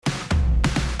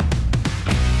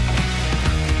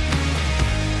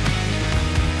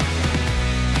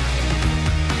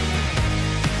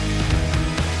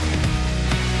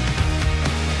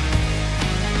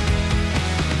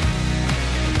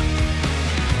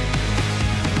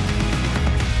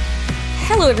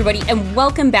Hello, everybody, and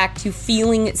welcome back to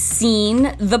Feeling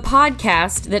Seen, the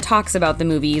podcast that talks about the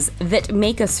movies that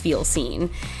make us feel seen.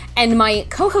 And my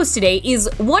co-host today is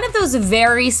one of those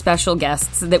very special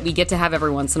guests that we get to have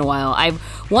every once in a while. I've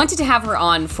wanted to have her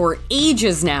on for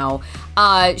ages now.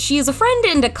 She is a friend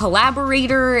and a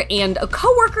collaborator and a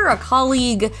coworker, a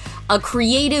colleague, a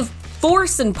creative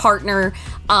force and partner.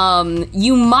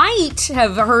 You might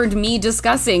have heard me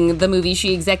discussing the movie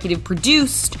she executive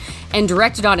produced and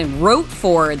directed on and wrote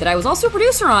for, that I was also a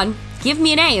producer on. Give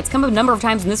me an A. It's come up a number of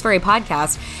times in this very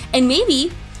podcast. And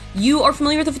maybe you are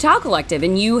familiar with the Fatale Collective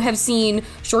and you have seen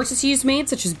shorts that she's made,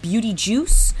 such as Beauty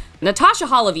Juice. Natasha,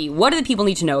 Halevi, what do the people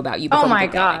need to know about you? Oh my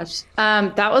gosh.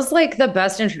 That was like the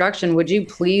best introduction. Would you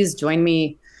please join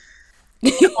me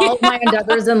in all of my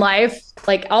endeavors in life?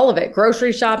 Like all of it.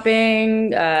 Grocery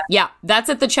shopping. Yeah, that's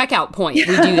at the checkout point. We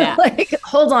do that. Like,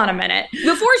 hold on a minute.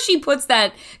 Before she puts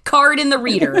that card in the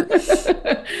reader.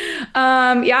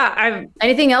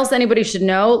 Anything else anybody should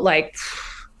know? Like,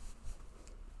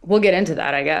 we'll get into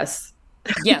that, I guess.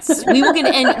 Yes, we will get,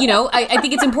 and you know, I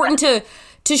think it's important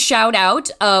to shout out.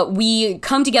 We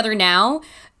come together now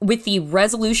with the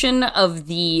resolution of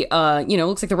the,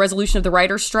 looks like the resolution of the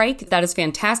writer's strike. That is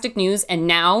fantastic news. And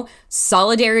now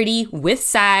solidarity with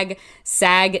SAG.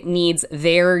 SAG needs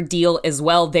their deal as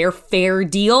well, their fair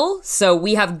deal. So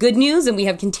we have good news and we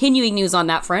have continuing news on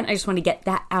that front. I just want to get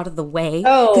that out of the way.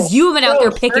 Oh, because you have been out there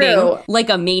picketing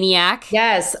like a maniac.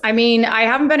 Yes. I mean, I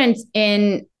haven't been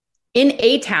in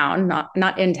a town,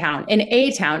 not in town, in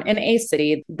a town, in a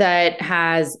city that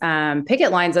has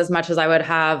picket lines as much as I would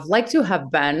have liked to have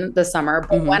been this summer.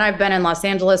 But when I've been in Los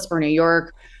Angeles or New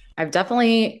York, I've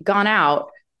definitely gone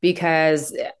out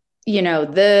because, you know,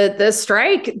 the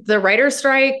strike, the writer's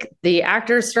strike, the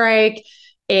actor's strike,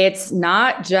 it's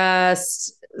not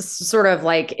just sort of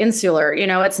like insular, you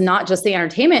know, it's not just the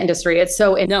entertainment industry. It's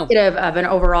so indicative of an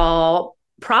overall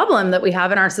problem that we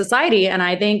have in our society. And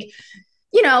I think,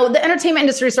 you know, the entertainment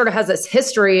industry sort of has this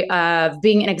history of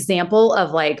being an example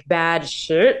of like bad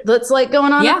shit that's like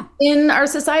going on in our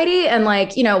society. And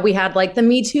like, you know, we had like the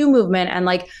Me Too movement. And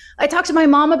like, I talked to my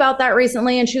mom about that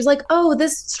recently and she was like, oh,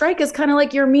 this strike is kind of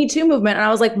like your Me Too movement. And I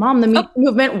was like, Mom, the Me Too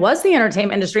movement was the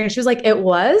entertainment industry. And she was like, it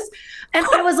was. And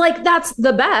I was like, that's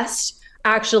the best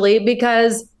actually,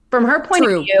 because from her point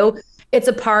of view, it's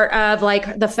a part of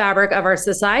like the fabric of our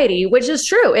society, which is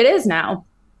true. It is now.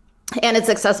 And it's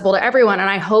accessible to everyone. And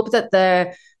I hope that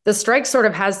the strike sort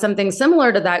of has something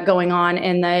similar to that going on,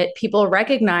 in that people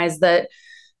recognize that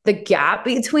the gap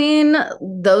between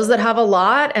those that have a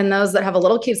lot and those that have a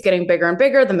little keeps getting bigger and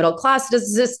bigger. The middle class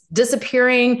is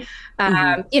disappearing,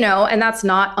 you know, and that's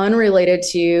not unrelated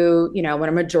to, you know, when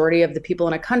a majority of the people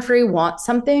in a country want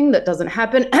something that doesn't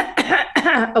happen,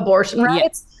 abortion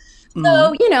rights.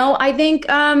 So, you know, I think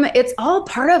it's all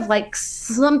part of like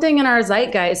something in our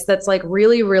zeitgeist that's like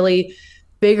really, really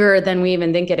bigger than we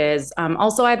even think it is.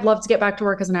 Also, I'd love to get back to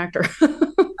work as an actor.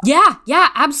 Yeah,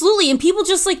 absolutely. And people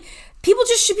just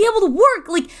should be able to work.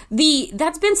 Like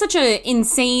that's been such an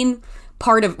insane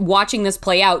part of watching this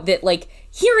play out, that like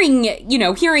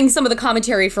hearing some of the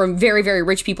commentary from very, very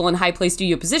rich people in high place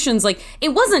studio positions, like it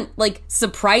wasn't like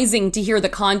surprising to hear the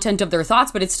content of their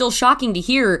thoughts, but it's still shocking to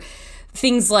hear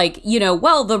things like, you know,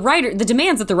 well, the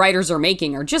demands that the writers are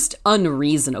making are just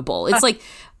unreasonable. It's like,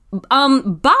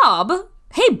 Bob,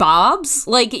 hey, Bobs,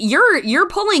 like you're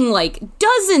pulling like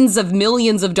dozens of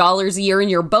millions of dollars a year in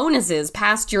your bonuses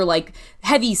past your like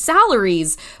heavy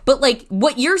salaries. But like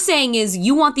what you're saying is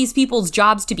you want these people's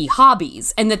jobs to be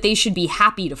hobbies and that they should be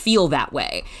happy to feel that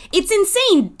way. It's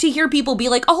insane to hear people be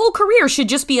like, a whole career should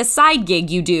just be a side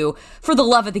gig you do for the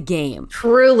love of the game.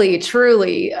 Truly.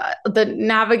 The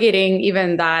navigating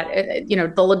even that, you know,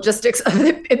 the logistics of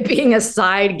it being a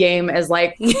side game is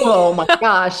like, oh my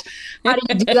gosh, how do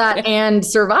you do that and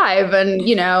survive? And,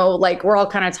 you know, like we're all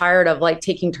kind of tired of like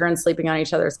taking turns sleeping on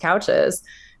each other's couches.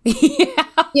 Yeah.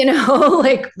 You know,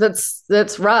 like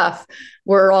that's rough.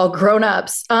 We're all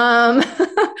grown-ups. I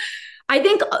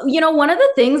think, you know, one of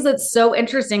the things that's so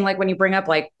interesting, like when you bring up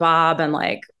like Bob and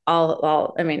like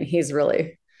all, I mean,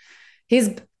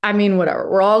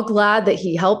 whatever. We're all glad that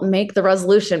he helped make the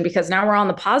resolution, because now we're on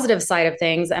the positive side of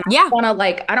things. And I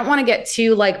don't want to get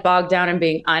too like bogged down in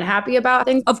being unhappy about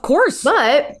things. Of course.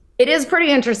 But it is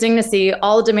pretty interesting to see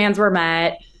all the demands were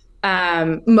met.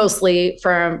 Mostly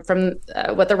from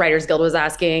what the Writers Guild was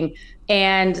asking.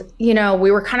 And, you know,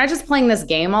 we were kind of just playing this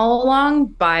game all along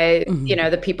by, you know,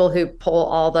 the people who pull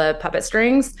all the puppet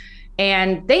strings.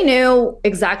 And they knew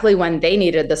exactly when they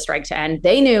needed the strike to end.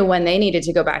 They knew when they needed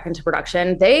to go back into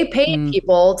production. They paid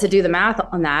people to do the math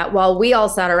on that while we all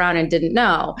sat around and didn't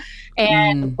know.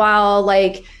 And while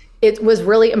like, it was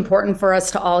really important for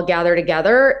us to all gather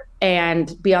together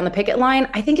and be on the picket line.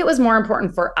 I think it was more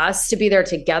important for us to be there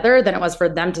together than it was for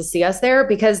them to see us there,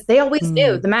 because they always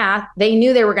knew the math. They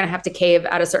knew they were going to have to cave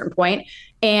at a certain point.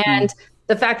 And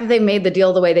the fact that they made the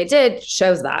deal the way they did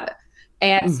shows that.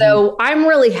 And so I'm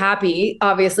really happy,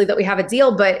 obviously, that we have a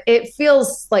deal, but it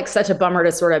feels like such a bummer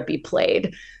to sort of be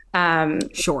played.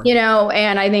 Sure. You know,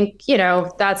 and I think, you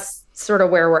know, that's sort of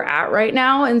where we're at right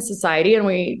now in society. And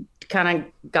we kind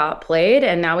of got played,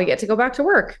 and now we get to go back to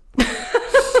work.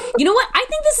 You know what? I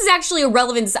think this is actually I'm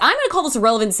going to call this a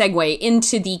relevant segue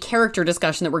into the character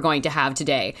discussion that we're going to have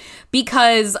today,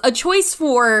 because a choice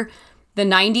for the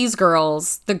 90s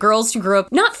girls, the girls who grew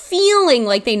up not feeling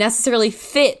like they necessarily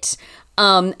fit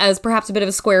as perhaps a bit of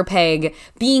a square peg,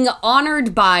 being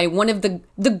honored by one of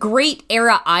the great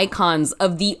era icons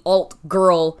of the alt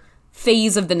girl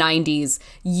phase of the 90s.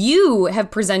 You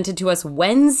have presented to us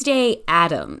Wednesday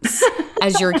Addams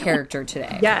as your character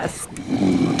today. Yes.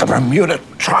 The Bermuda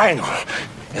Triangle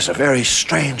is a very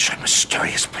strange and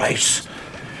mysterious place.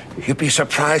 You'd be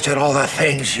surprised at all the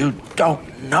things you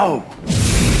don't know.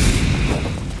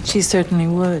 She certainly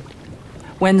would.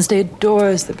 Wednesday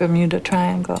adores the Bermuda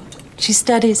Triangle. She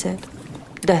studies it.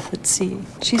 Death at sea.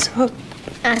 She's hooked.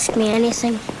 Ask me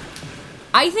anything.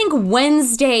 I think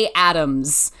Wednesday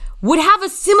Addams would have a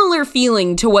similar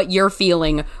feeling to what you're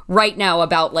feeling right now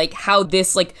about like how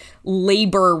this like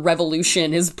labor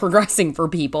revolution is progressing for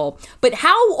people. But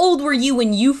how old were you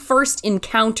when you first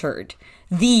encountered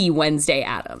the Wednesday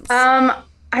Addams?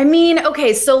 I mean,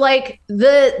 okay, so like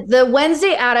the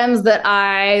Wednesday Addams that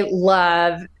I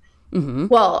love.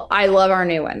 Well, I love our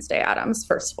new Wednesday Addams,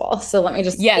 first of all. So let me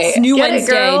just yes, say, new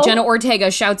Wednesday. Jenna Ortega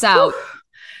shouts out.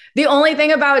 The only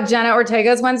thing about Jenna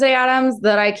Ortega's Wednesday Addams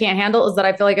that I can't handle is that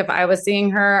I feel like if I was seeing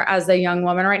her as a young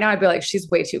woman right now, I'd be like, she's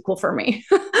way too cool for me.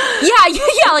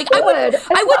 Yeah. Like I wouldn't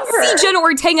her. see Jenna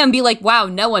Ortega and be like, wow,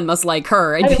 no one must like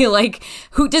her. I'd be like,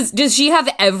 who does she have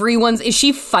is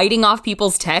she fighting off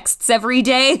people's texts every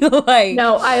day? Like,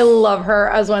 no, I love her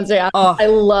as Wednesday Addams. Oh. I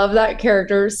love that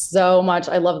character so much.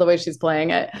 I love the way she's playing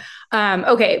it.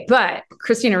 Okay, but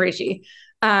Christina Ricci.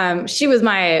 She was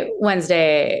my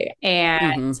Wednesday,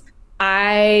 and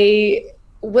I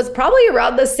was probably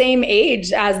around the same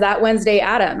age as that Wednesday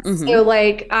Addams. So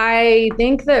like, I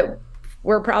think that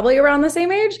we're probably around the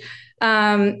same age.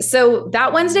 So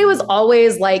that Wednesday was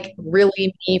always like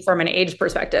really me from an age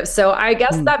perspective. So I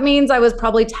guess that means I was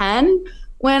probably 10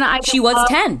 when she was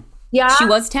 10. Yeah. She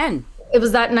was 10. It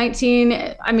was that I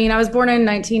was born in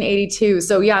 1982.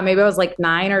 So yeah, maybe I was like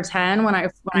 9 or 10 when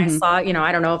I saw, you know,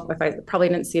 I don't know if I probably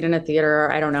didn't see it in a theater.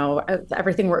 I don't know.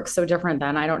 Everything works so different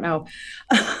then. I don't know.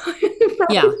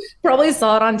 Probably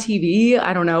saw it on TV.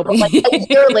 I don't know. But like a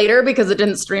year later, because it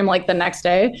didn't stream like the next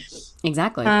day.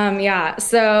 Exactly. Yeah.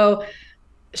 So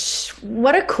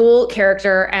what a cool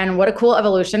character, and what a cool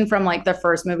evolution from like the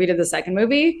first movie to the second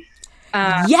movie.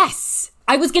 Yes.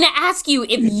 I was going to ask you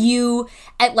if you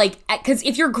because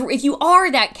if you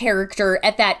are that character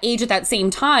at that age at that same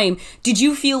time, did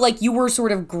you feel like you were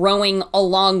sort of growing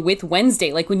along with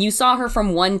Wednesday? Like when you saw her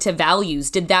from one to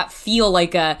values, did that feel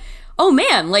like oh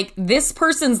man, like this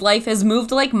person's life has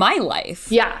moved like my life?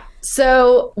 Yeah.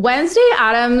 So Wednesday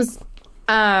Addams,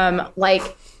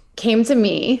 like came to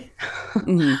me.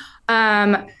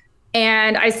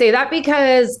 And I say that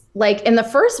because like in the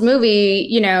first movie,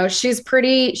 you know, she's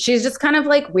just kind of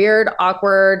like weird,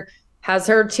 awkward, has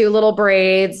her 2 little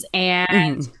braids,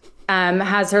 and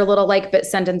has her little like bit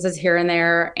sentences here and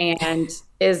there, and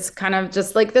is kind of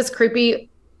just like this creepy,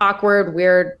 awkward,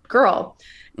 weird girl.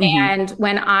 And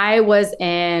when I was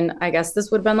in, I guess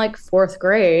this would have been like 4th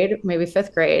grade, maybe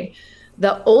 5th grade,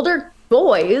 the older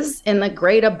boys in the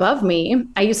grade above me,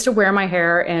 I used to wear my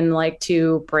hair in like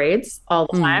 2 braids all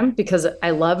the time because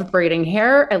I loved braiding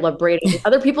hair. I love braiding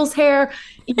other people's hair.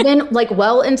 Even like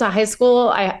well into high school,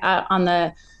 I on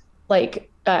the like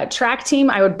track team,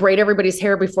 I would braid everybody's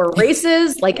hair before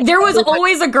races. Like there was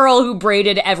always a girl who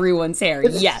braided everyone's hair.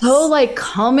 Yes. So like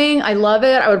calming. I love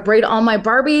it. I would braid all my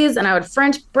Barbies, and I would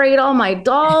French braid all my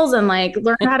dolls, and like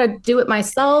learn how to do it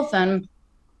myself. And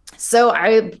so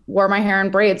I wore my hair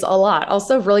in braids a lot.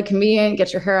 Also really convenient,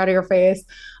 get your hair out of your face.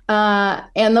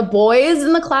 And the boys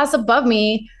in the class above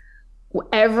me,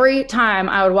 every time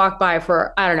I would walk by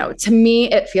for, I don't know, to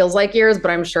me, it feels like years, but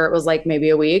I'm sure it was like maybe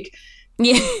a week.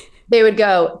 Yeah. They would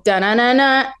go,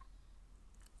 da-na-na-na.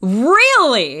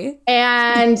 Really?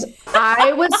 And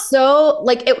I was so,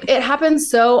 like, it happened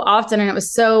so often, and it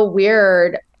was so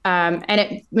weird. And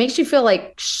it makes you feel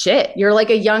like shit. You're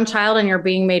like a young child and you're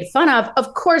being made fun of.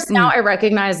 Of course, now I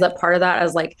recognize that part of that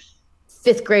is like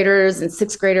fifth graders and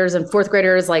sixth graders and fourth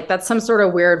graders. Like that's some sort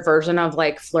of weird version of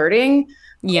like flirting.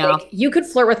 Yeah. Like, you could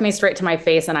flirt with me straight to my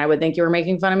face and I would think you were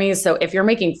making fun of me. So if you're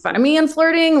making fun of me and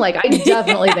flirting, like I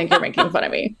definitely think you're making fun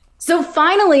of me. So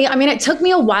finally, I mean, it took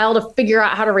me a while to figure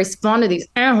out how to respond to these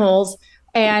assholes.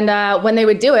 And when they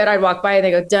would do it, I'd walk by and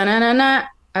they go, da-na-na-na.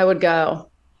 I would go,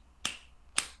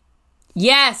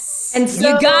 yes. And so,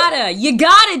 you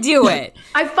gotta do it.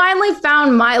 I finally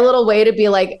found my little way to be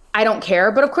like, I don't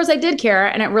care. But of course I did care.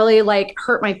 And it really like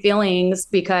hurt my feelings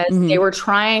because they were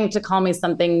trying to call me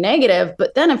something negative.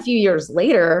 But then a few years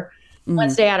later,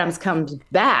 Wednesday Addams comes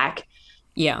back,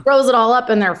 throws it all up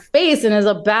in their face and is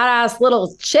a badass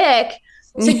little chick.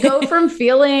 To go from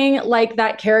feeling like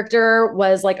that character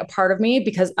was like a part of me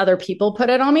because other people put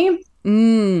it on me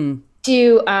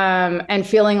to and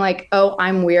feeling like, oh,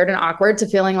 I'm weird and awkward, to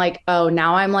feeling like, oh,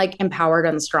 now I'm like empowered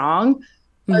and strong.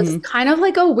 It's kind of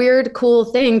like a weird, cool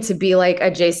thing to be like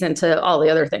adjacent to all the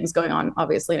other things going on,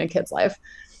 obviously, in a kid's life.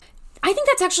 I think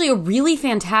that's actually a really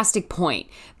fantastic point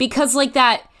because like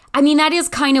that, I mean, that is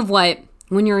kind of what,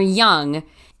 when you're young,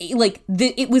 like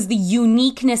it was the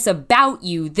uniqueness about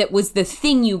you that was the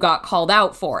thing you got called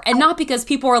out for. And not because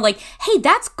people were like, hey,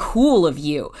 that's cool of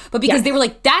you, but because they were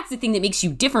like, that's the thing that makes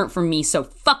you different from me, so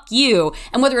fuck you.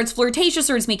 And whether it's flirtatious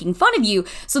or it's making fun of you.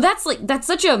 So that's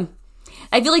such a,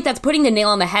 I feel like that's putting the nail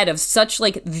on the head of such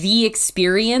like the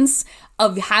experience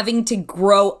of having to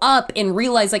grow up and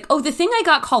realize like, oh, the thing I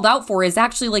got called out for is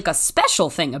actually like a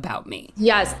special thing about me.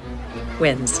 Yes.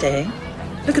 Wednesday.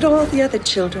 Look at all the other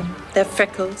children, their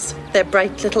freckles, their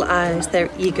bright little eyes, their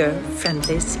eager,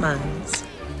 friendly smiles.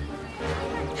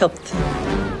 Help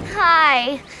them.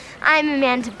 Hi, I'm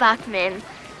Amanda Buckman.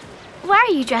 Why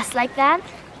are you dressed like that?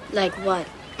 Like what?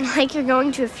 Like you're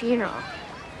going to a funeral.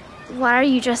 Why are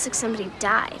you dressed like somebody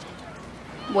died?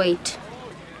 Wait.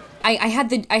 I had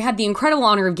the incredible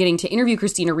honor of getting to interview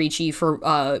Christina Ricci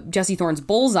for Jesse Thorne's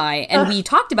Bullseye, and we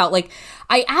talked about like,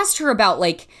 I asked her about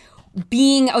like,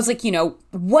 I was like, you know,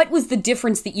 what was the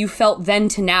difference that you felt then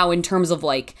to now in terms of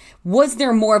like, was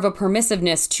there more of a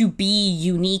permissiveness to be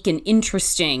unique and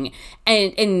interesting?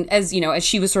 And as, you know, as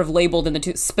she was sort of labeled in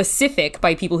the specific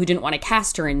by people who didn't want to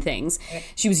cast her in things,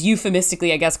 she was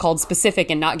euphemistically, I guess, called specific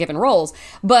and not given roles.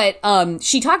 But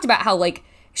she talked about how like,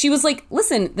 she was like,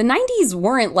 listen, the 90s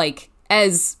weren't like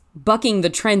as bucking the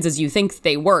trends as you think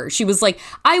they were. She was like,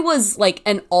 I was like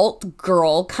an alt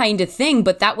girl kind of thing,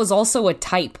 but that was also a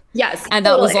type. Yes. And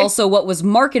that was also what was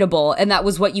marketable, and that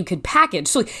was what you could package.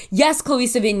 So yes, Chloe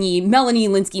Sevigny, Melanie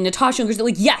Linsky, Natasha,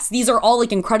 like yes, these are all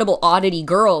like incredible oddity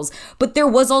girls, but there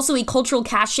was also a cultural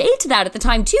cachet to that at the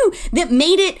time too that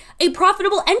made it a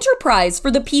profitable enterprise for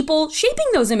the people shaping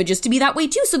those images to be that way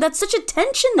too. So that's such a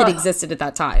tension that existed at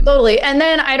that time. Totally. And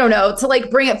then I don't know, to like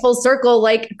bring it full circle,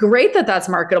 like great that that's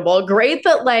marketable. Great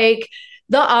that like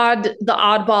the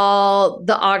oddball,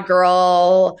 the odd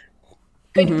girl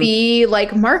could be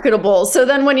like marketable. So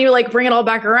then when you like bring it all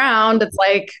back around, it's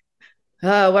like,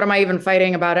 what am I even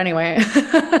fighting about anyway?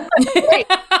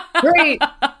 Great.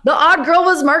 The odd girl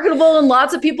was marketable and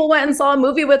lots of people went and saw a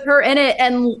movie with her in it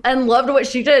and loved what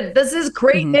she did. This is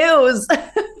great news.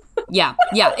 Yeah.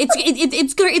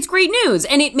 It's great news,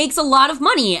 and it makes a lot of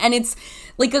money, and it's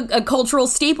like a cultural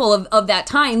staple of that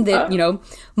time that, you know,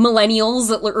 millennials,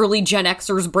 early Gen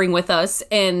Xers bring with us.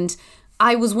 And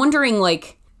I was wondering,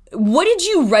 like, what did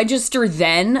you register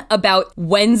then about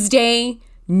Wednesday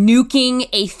nuking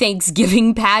a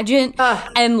Thanksgiving pageant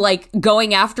and like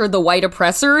going after the white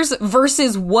oppressors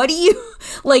versus what do you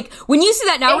like when you see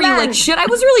that now? Were you like, shit, I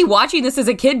was really watching this as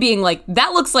a kid being like,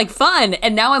 that looks like fun,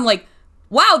 and now I'm like,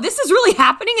 wow, this is really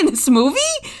happening in this movie?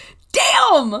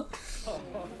 Damn.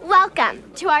 Welcome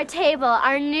to our table,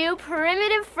 our new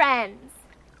primitive friends.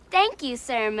 Thank you,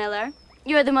 Sarah Miller.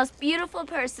 You're the most beautiful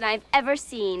person I've ever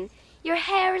seen. Your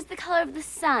hair is the color of the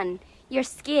sun. Your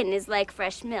skin is like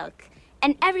fresh milk.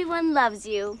 And everyone loves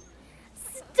you.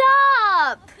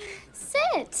 Stop!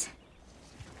 Sit.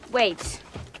 Wait.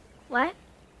 What?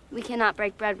 We cannot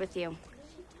break bread with you.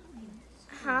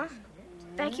 Huh?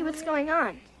 Becky, what's going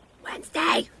on?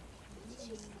 Wednesday!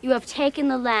 You have taken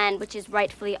the land which is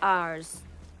rightfully ours.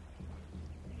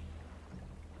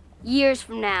 Years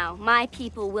from now, my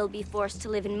people will be forced to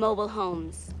live in mobile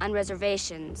homes, on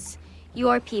reservations.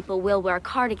 Your people will wear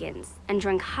cardigans and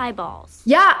drink highballs.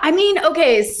 Yeah, I mean,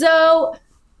 okay, so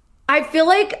I feel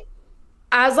like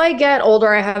as I get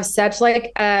older, I have such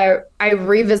like, I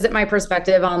revisit my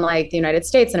perspective on like the United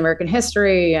States and American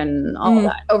history and all of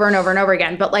that over and over and over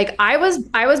again. But like I was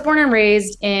born and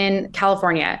raised in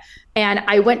California, and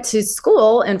I went to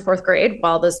school in 4th grade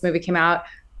while this movie came out,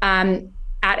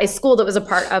 at a school that was a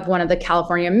part of one of the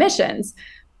California missions.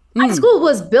 high school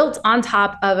was built on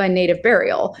top of a Native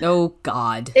burial. Oh,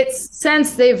 God. It's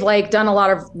since they've like done a lot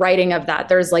of writing of that.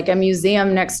 There's like a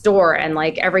museum next door, and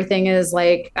like everything is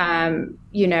like, now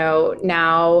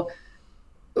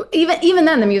even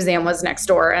then the museum was next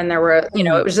door, and there were,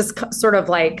 it was just sort of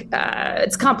like,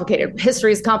 it's complicated.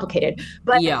 History is complicated,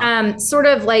 but sort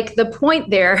of like the point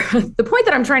there, the point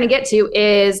that I'm trying to get to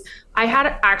is I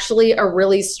had actually a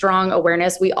really strong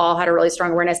awareness. We all had a really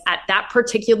strong awareness at that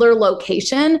particular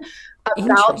location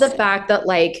about the fact that,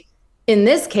 like, in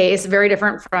this case, very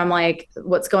different from like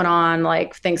what's going on,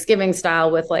 like Thanksgiving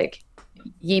style with like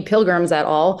ye pilgrims at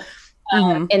all.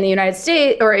 In the United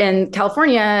States or in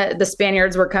California, the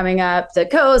Spaniards were coming up the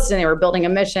coast and they were building a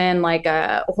mission like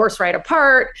a horse ride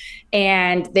apart.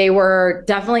 And they were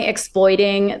definitely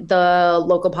exploiting the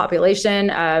local population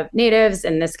of natives.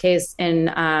 In this case, in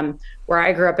where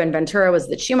I grew up in Ventura was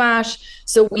the Chumash.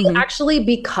 So we actually,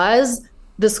 because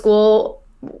the school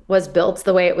was built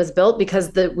the way it was built,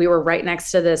 because we were right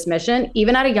next to this mission,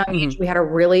 even at a young age, we had a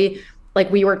really, like,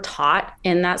 we were taught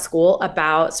in that school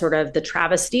about sort of the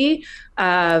travesty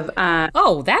of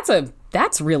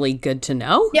that's really good to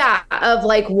know. Yeah, of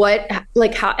like what,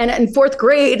 like how, and in fourth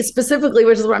grade specifically,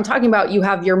 which is what I'm talking about, you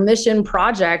have your mission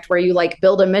project where you like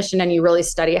build a mission and you really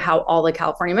study how all the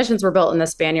California missions were built, and the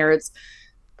Spaniards,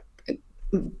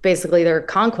 basically their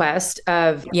conquest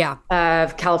of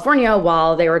California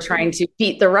while they were trying to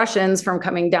beat the Russians from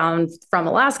coming down from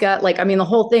Alaska. Like, I mean, the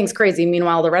whole thing's crazy.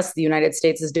 Meanwhile, the rest of the United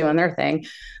States is doing their thing.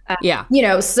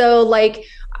 So like,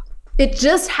 it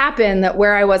just happened that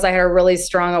where I was, I had a really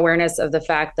strong awareness of the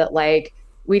fact that like,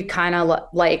 we'd kind of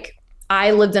like,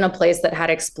 I lived in a place that had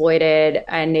exploited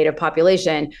a Native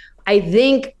population. I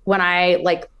think when I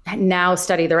like now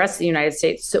study the rest of the United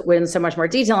States in so much more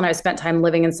detail, and I've spent time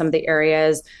living in some of the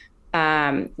areas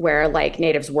where like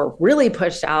natives were really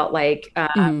pushed out, like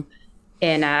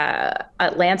in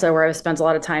Atlanta, where I've spent a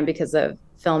lot of time because of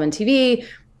film and TV,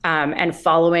 and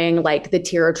following like the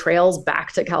Tierra trails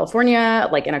back to California,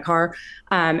 like in a car,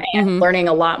 and learning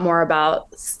a lot more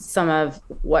about some of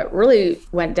what really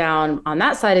went down on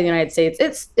that side of the United States.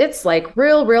 It's like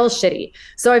real shitty.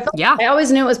 So I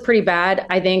always knew it was pretty bad.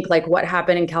 I think like what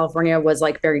happened in California was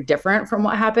like very different from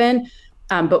what happened,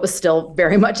 but was still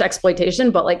very much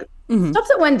exploitation. But like stuff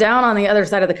that went down on the other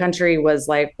side of the country was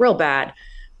like real bad.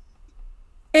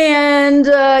 And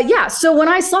so when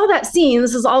I saw that scene,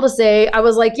 this is all to say, I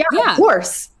was like, of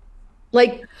course.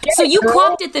 Like, so you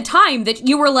clocked at the time that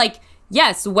you were like,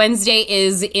 yes, Wednesday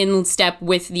is in step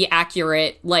with the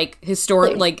accurate, like,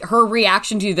 historic, like, her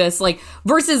reaction to this, like,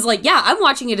 versus, like, I'm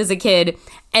watching it as a kid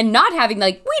and not having,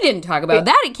 like, we didn't talk about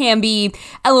that. It can be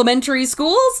elementary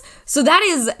schools. So that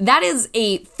is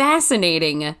a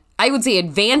fascinating, I would say,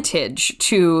 advantage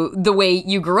to the way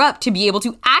you grew up to be able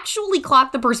to actually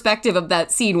clock the perspective of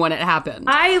that scene when it happened.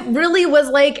 I really was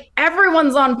like,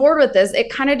 everyone's on board with this.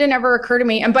 It kind of didn't ever occur to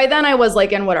me. And by then I was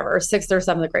like in whatever, 6th or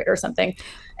 7th grade or something.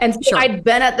 And so I'd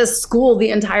been at this school the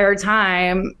entire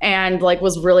time and like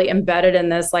was really embedded in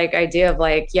this like idea of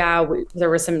like, there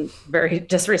were some very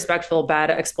disrespectful, bad,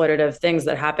 exploitative things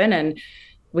that happen. And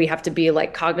we have to be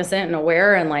like cognizant and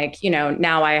aware. And like,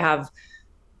 now I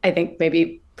think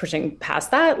maybe pushing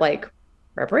past that, like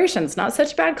reparations, not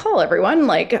such a bad call, everyone.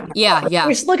 Like,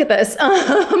 we should look at this,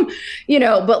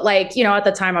 but like, at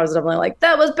the time I was definitely like,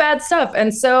 that was bad stuff.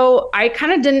 And so I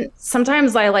kind of didn't,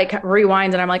 sometimes I like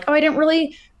rewind and I'm like, oh, I didn't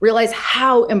really realize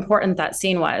how important that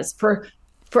scene was for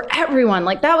everyone.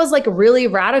 Like that was like really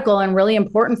radical and really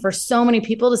important for so many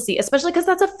people to see, especially because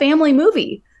that's a family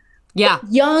movie. Yeah. Like,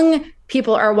 young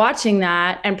people are watching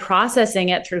that and processing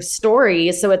it through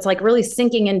stories. So it's like really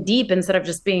sinking in deep instead of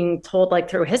just being told like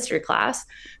through history class.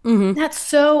 That's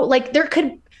so like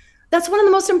that's one of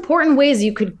the most important ways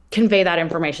you could convey that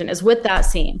information is with that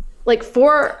scene. Like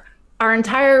for our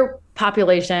entire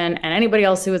population and anybody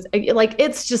else who is like,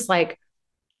 it's just like,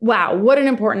 wow, what an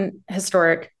important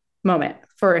historic moment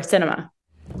for cinema.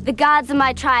 The gods of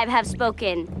my tribe have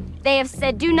spoken. They have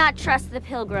said, do not trust the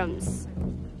pilgrims.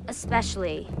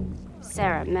 Especially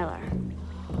Sarah Miller.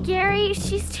 Gary,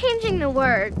 she's changing the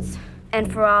words.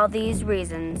 And for all these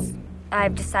reasons,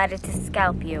 I've decided to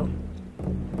scalp you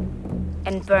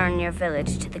and burn your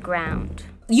village to the ground.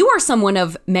 You are someone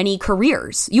of many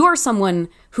careers. You are someone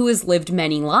who has lived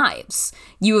many lives.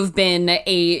 You've been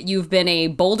a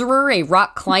boulderer, a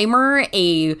rock climber,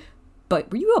 a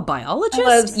were you a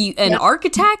biologist? An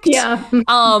architect? Yeah.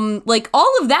 Like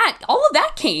all of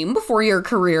that came before your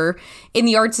career in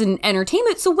the arts and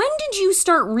entertainment. So when did you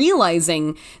start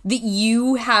realizing that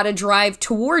you had a drive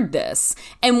toward this?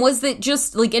 And was that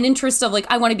just like an interest of like,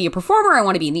 I want to be a performer, I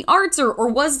want to be in the arts, or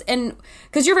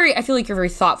because I feel like you're very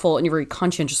thoughtful and you're a very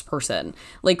conscientious person.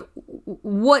 Like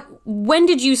when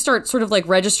did you start sort of like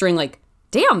registering like,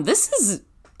 damn, this is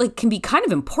like can be kind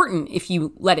of important if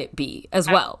you let it be as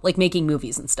well, like making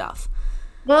movies and stuff?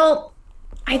 Well,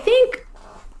 I think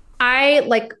I,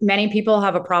 like many people,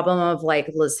 have a problem of like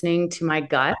listening to my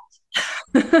gut.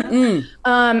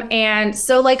 And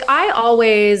so like I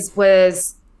always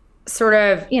was sort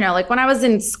of, like when I was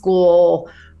in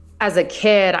school as a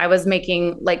kid, I was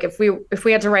making like if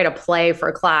we had to write a play for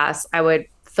a class, I would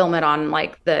film it on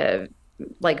like the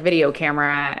video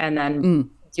camera and then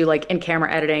do like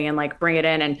in-camera editing and like bring it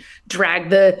in and drag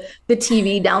the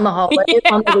TV down the hallway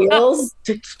on the wheels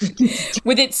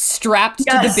with it strapped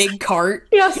to the big cart.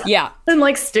 Yes. Yeah. And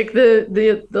like stick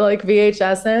the like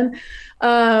VHS in.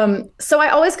 So I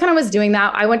always kind of was doing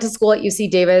that. I went to school at UC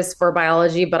Davis for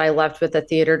biology, but I left with a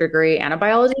theater degree and a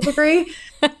biology degree.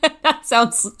 That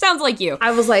sounds like you.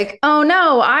 I was like, oh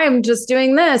no, I'm just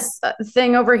doing this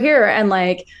thing over here. And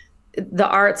like, the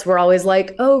arts were always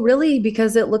like, oh, really?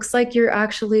 Because it looks like you're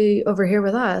actually over here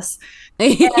with us.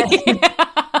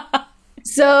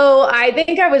 So I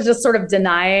think I was just sort of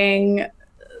denying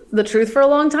the truth for a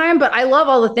long time, but I love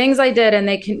all the things I did and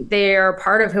they are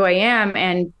part of who I am.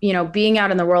 And, being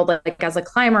out in the world, like as a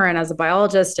climber and as a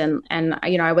biologist and,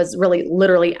 I was really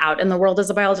literally out in the world as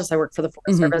a biologist. I worked for the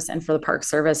Forest Service and for the Park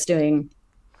Service doing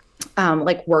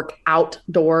like work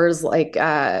outdoors, like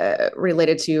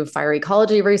related to fire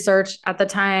ecology research at the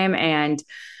time and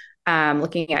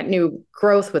looking at new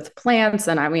growth with plants.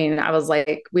 And I mean, I was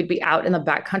like, we'd be out in the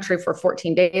backcountry for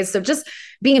 14 days. So just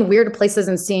being in weird places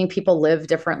and seeing people live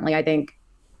differently, I think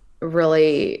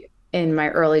really in my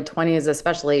early 20s,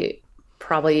 especially,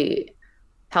 probably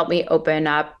helped me open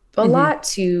up a lot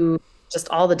to just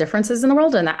all the differences in the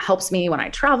world. And that helps me when I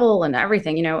travel and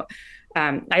everything,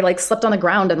 I like slept on the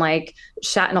ground and like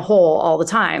shat in a hole all the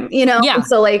time, Yeah. And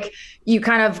so like you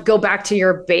kind of go back to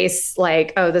your base,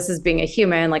 like, oh, this is being a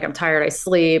human. Like I'm tired, I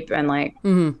sleep, and like,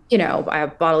 I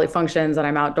have bodily functions and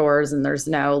I'm outdoors and there's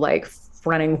no like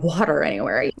running water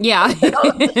anywhere. Yeah.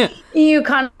 You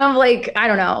kind of like, I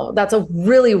don't know. That's a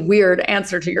really weird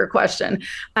answer to your question.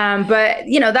 But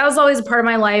that was always a part of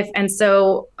my life. And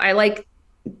so I like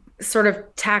sort of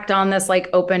tacked on this like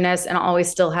openness and always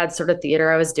still had sort of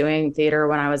theater. I was doing theater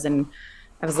when I was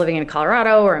living in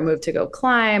Colorado, where I moved to go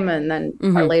climb, and then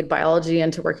parlayed biology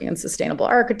into working in sustainable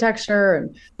architecture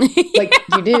and like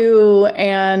you do.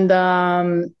 And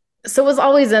so it was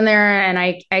always in there. And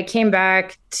I came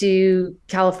back to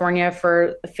California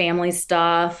for family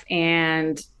stuff.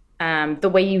 And the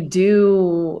way you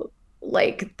do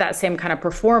like that same kind of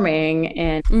performing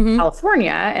in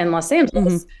California and Los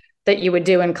Angeles that you would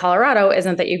do in Colorado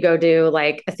isn't that you go do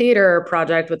like a theater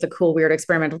project with a cool, weird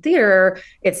experimental theater.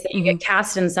 It's that you get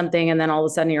cast in something and then all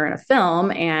of a sudden you're in a film.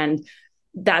 And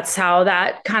that's how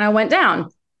that kind of went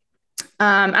down.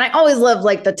 And I always loved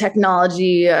like the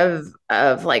technology of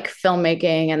like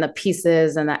filmmaking and the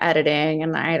pieces and the editing.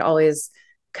 And I had always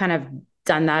kind of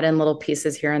done that in little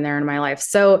pieces here and there in my life.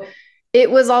 So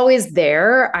it was always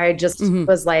there. I just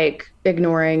was like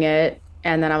ignoring it.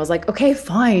 And then I was like, okay,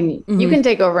 fine, you can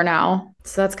take over now.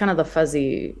 So that's kind of the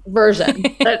fuzzy version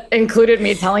that included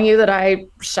me telling you that I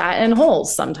shat in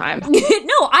holes sometimes. No,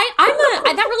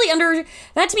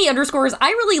 that to me underscores, I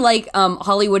really like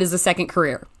Hollywood as a second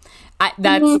career.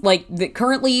 That's like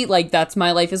currently like that's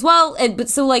my life as well. But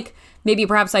so like maybe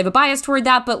perhaps I have a bias toward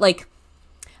that, but like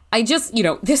I just,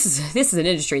 this is an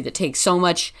industry that takes so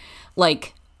much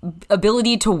like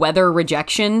ability to weather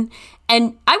rejection,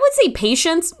 and I would say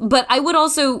patience, but I would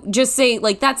also just say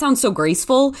like that sounds so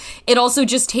graceful. It also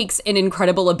just takes an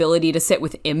incredible ability to sit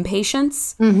with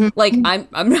impatience. Like I'm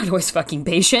not always fucking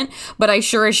patient, but I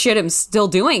sure as shit I'm still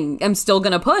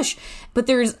gonna push. But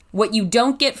there's what you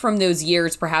don't get from those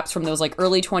years, perhaps from those like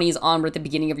early 20s onward at the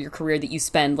beginning of your career that you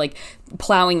spend like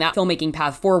plowing that filmmaking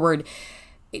path forward.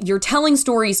 You're telling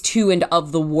stories to and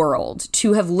of the world,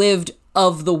 to have lived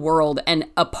of the world and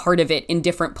a part of it in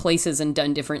different places and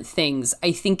done different things,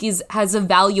 I think has a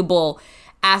valuable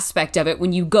aspect of it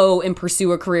when you go and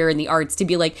pursue a career in the arts, to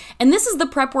be like, and this is the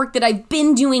prep work that I've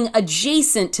been doing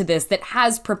adjacent to this that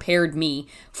has prepared me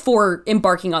for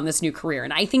embarking on this new career.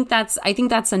 And I think that's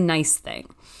a nice thing.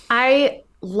 I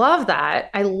love that.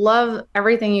 I love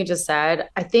everything you just said.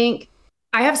 I think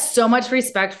I have so much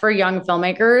respect for young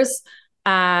filmmakers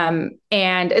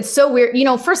And it's so weird,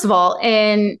 first of all,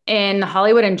 in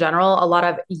Hollywood in general, a lot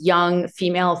of young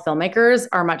female filmmakers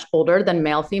are much older than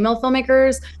male female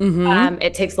filmmakers.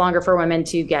 It takes longer for women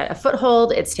to get a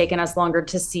foothold. It's taken us longer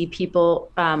to see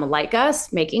people like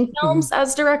us making films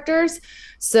as directors.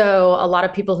 So a lot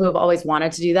of people who have always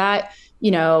wanted to do that,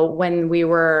 when we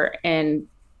were in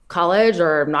college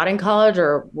or not in college,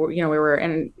 or, we were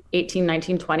in 18,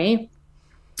 19, 20,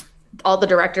 all the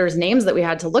directors' names that we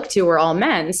had to look to were all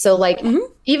men. So like,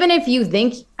 even if you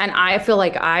think, and I feel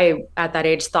like I, at that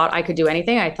age, thought I could do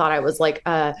anything. I thought I was like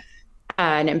an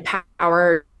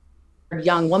empowered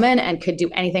young woman and could do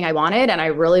anything I wanted. And I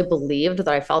really believed that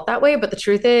I felt that way. But the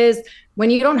truth is, when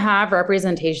you don't have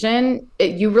representation,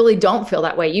 you really don't feel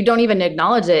that way. You don't even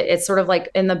acknowledge it. It's sort of like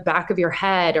in the back of your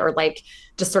head, or like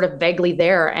just sort of vaguely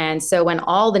there. And so when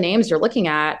all the names you're looking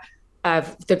at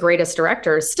of the greatest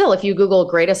directors, still, if you Google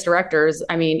greatest directors,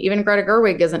 I mean, even Greta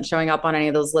Gerwig isn't showing up on any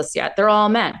of those lists yet. They're all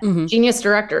men. Genius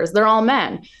directors, they're all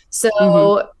men. So,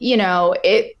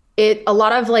 a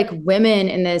lot of like women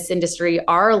in this industry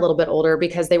are a little bit older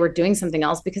because they were doing something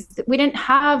else, because we didn't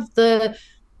have the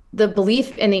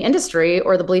belief in the industry,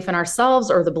 or the belief in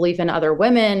ourselves, or the belief in other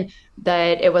women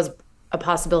that it was a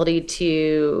possibility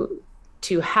to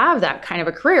have that kind of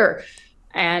a career.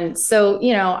 And so,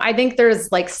 I think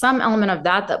there's like some element of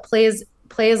that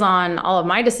plays on all of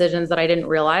my decisions that I didn't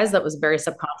realize, that was very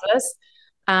subconscious.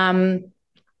 And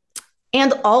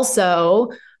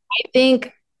also, I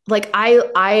think like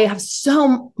I have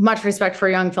so much respect for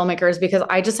young filmmakers, because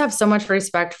I just have so much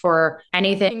respect for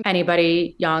anything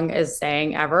anybody young is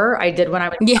saying ever. I did when I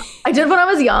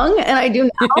was young, and I do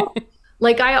now.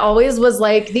 Like, I always was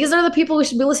like, these are the people we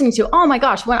should be listening to. Oh my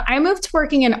gosh, when I moved to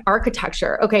working in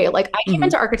architecture, okay, like I came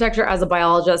into architecture as a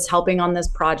biologist helping on this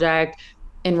project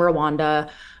in Rwanda.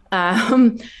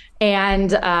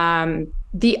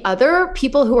 The other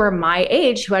people who were my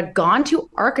age who had gone to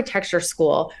architecture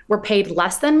school were paid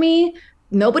less than me.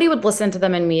 Nobody would listen to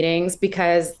them in meetings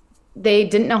because they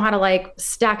didn't know how to like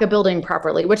stack a building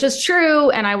properly, which is true.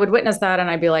 And I would witness that and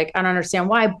I'd be like, I don't understand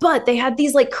why, but they had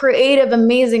these like creative,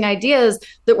 amazing ideas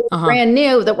that were brand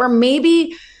new, that were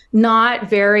maybe not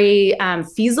very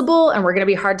feasible and were going to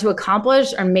be hard to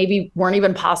accomplish, and maybe weren't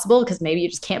even possible because maybe you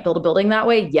just can't build a building that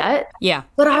way yet. Yeah.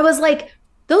 But I was like,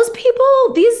 those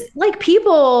people, these like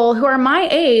people who are my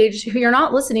age, who you're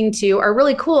not listening to, are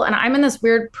really cool. And I'm in this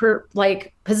weird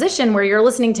position where you're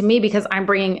listening to me because I'm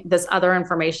bringing this other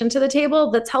information to the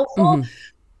table that's helpful.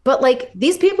 But like,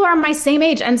 these people are my same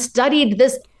age and studied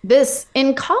this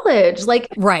in college. Like,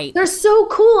 they're so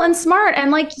cool and smart.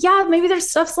 And like, yeah, maybe their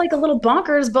stuff's like a little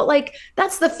bonkers, but like,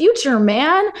 that's the future,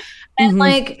 man. And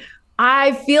like,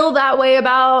 I feel that way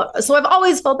so I've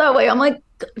always felt that way. I'm like,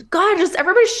 God, just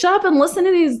everybody shut up and listen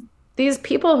to these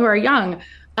people who are young.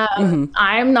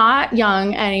 I'm not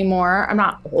young anymore. I'm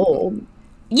not old.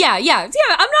 Yeah.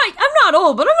 I'm not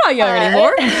old, but I'm not young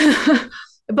anymore.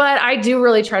 But I do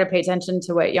really try to pay attention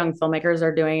to what young filmmakers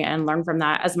are doing and learn from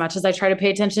that, as much as I try to pay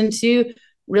attention to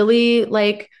really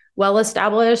like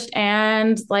well-established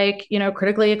and like,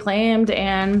 critically acclaimed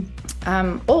and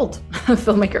old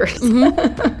filmmakers.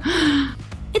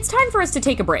 It's time for us to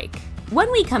take a break. When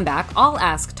we come back, I'll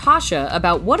ask Tasha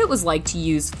about what it was like to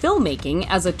use filmmaking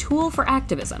as a tool for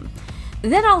activism.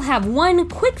 Then I'll have one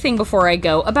quick thing before I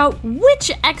go about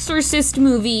which Exorcist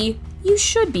movie you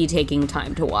should be taking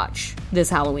time to watch this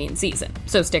Halloween season.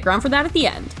 So stick around for that at the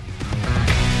end.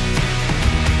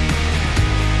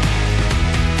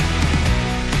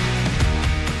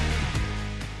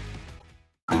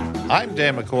 I'm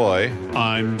Dan McCoy.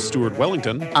 I'm Stuart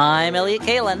Wellington. I'm Elliot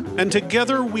Kalin. And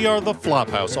together we are The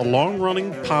Flophouse, a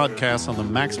long-running podcast on the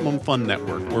Maximum Fun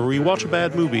Network, where we watch a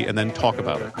bad movie and then talk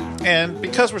about it. And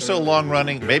because we're so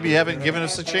long-running, maybe you haven't given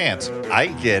us a chance. I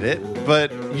get it, but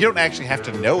you don't actually have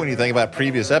to know anything about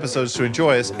previous episodes to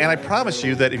enjoy us, and I promise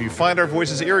you that if you find our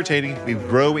voices irritating, we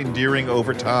grow endearing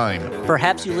over time.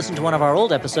 Perhaps you listened to one of our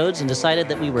old episodes and decided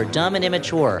that we were dumb and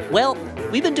immature. Well,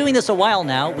 we've been doing this a while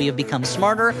now. We have become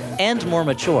smarter and more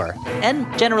mature, and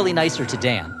generally nicer to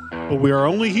Dan. But we are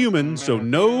only human, so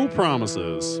no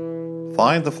promises.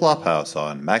 Find The Flophouse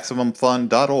on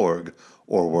MaximumFun.org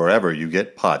or wherever you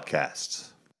get podcasts.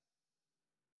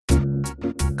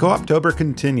 Co-optober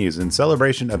continues in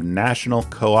celebration of National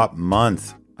Co-op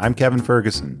Month. I'm Kevin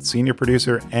Ferguson, senior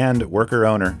producer and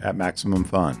worker-owner at Maximum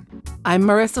Fun. I'm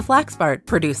Marissa Flaxbart,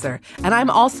 producer, and I'm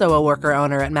also a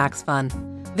worker-owner at Max Fun.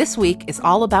 This week is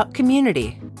all about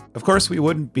community. Of course, we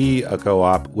wouldn't be a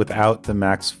co-op without the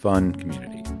Max Fun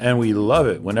community. And we love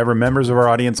it whenever members of our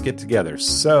audience get together.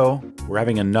 So we're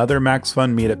having another Max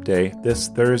Fun Meetup Day this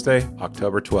Thursday,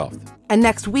 October 12th. And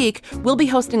next week, we'll be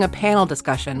hosting a panel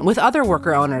discussion with other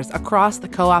worker owners across the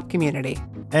co-op community.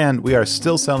 And we are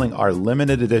still selling our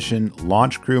limited edition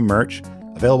Launch Crew merch,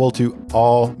 available to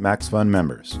all Max Fun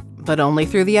members. But only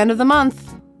through the end of the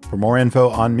month. For more info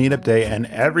on Meetup Day and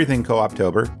everything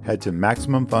Co-Optober, head to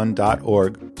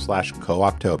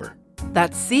MaximumFun.org/Co-Optober.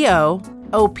 That's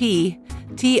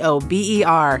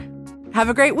COOPTOBER. Have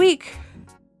a great week.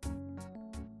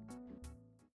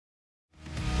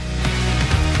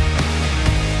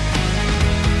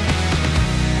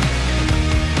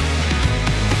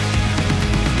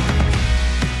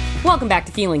 Welcome back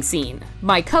to Feeling Seen.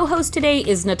 My co-host today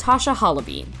is Natasha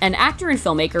Halevi, an actor and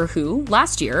filmmaker who,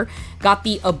 last year, got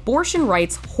the abortion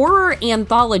rights horror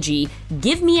anthology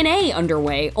Give Me an A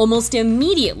underway almost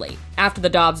immediately after the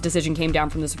Dobbs decision came down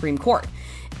from the Supreme Court.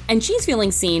 And she's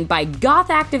feeling seen by goth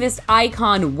activist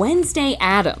icon Wednesday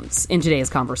Addams in today's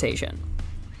conversation.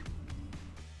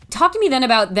 Talk to me then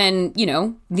about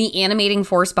the animating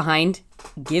force behind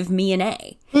Give Me an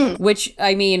A, which,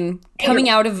 I mean, coming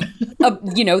out of,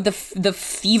 the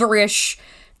feverish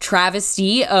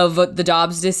travesty of the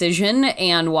Dobbs decision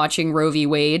and watching Roe v.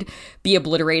 Wade be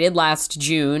obliterated last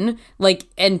June,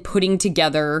 and putting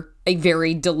together a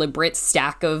very deliberate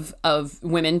stack of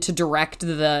women to direct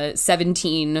the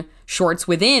 17 shorts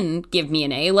within Give Me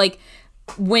an A.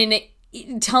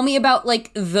 Tell me about,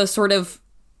 the sort of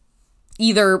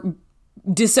either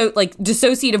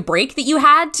dissociative break that you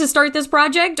had to start this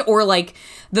project, or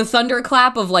the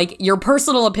thunderclap of your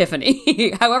personal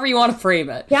epiphany, however you want to frame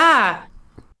it. Yeah.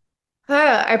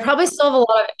 I probably still have a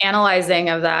lot of analyzing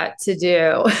of that to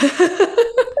do.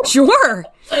 Sure.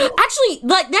 Actually,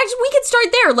 we could start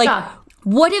there.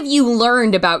 What have you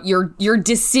learned about your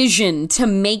decision to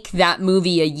make that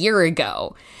movie a year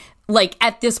ago?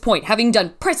 At this point, having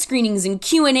done press screenings and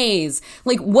Q&As,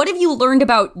 what have you learned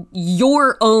about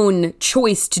your own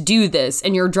choice to do this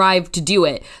and your drive to do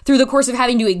it through the course of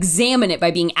having to examine it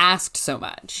by being asked so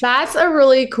much? That's a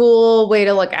really cool way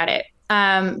to look at it.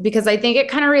 Because I think it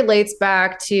kind of relates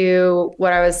back to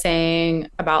what I was saying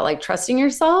about trusting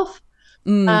yourself.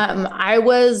 I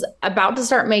was about to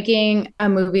start making a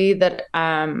movie that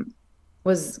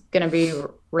was going to be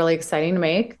really exciting to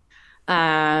make.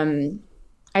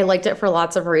 I liked it for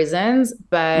lots of reasons,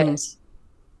 but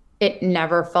it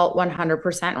never felt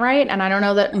 100% right. And I don't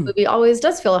know that a movie always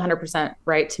does feel 100%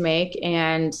 right to make,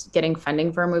 and getting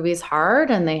funding for a movie is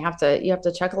hard, and you have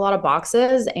to check a lot of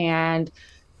boxes, and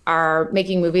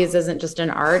making movies isn't just an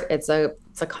art, it's a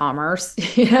commerce,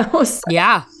 So,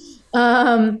 yeah.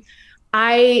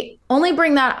 I only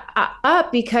bring that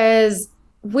up because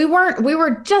we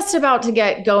were just about to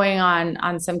get going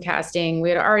on some casting.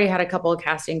 We had already had a couple of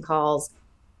casting calls,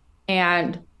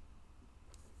 and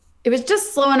it was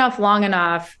just slow enough, long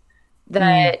enough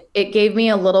that it gave me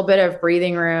a little bit of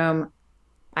breathing room,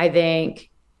 I think,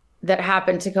 that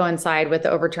happened to coincide with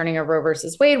the overturning of Roe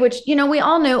versus Wade, which, we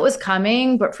all knew it was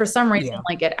coming, but for some reason,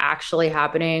 it actually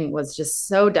happening was just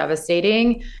so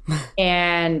devastating.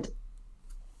 And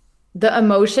the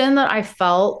emotion that I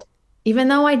felt, even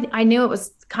though I knew it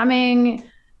was coming,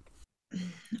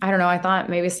 I don't know, I thought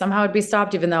maybe somehow it'd be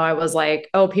stopped, even though I was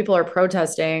people are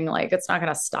protesting, it's not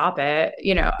going to stop it.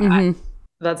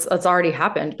 That's already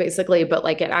happened basically. But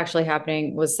it actually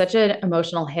happening was such an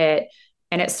emotional hit.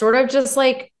 And it sort of just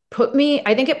I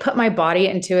think it put my body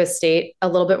into a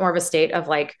little bit more of a state of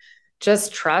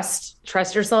just trust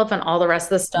yourself, and all the rest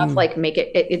of the stuff, make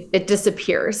it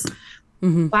disappears.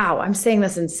 Wow, I'm saying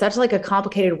this in such a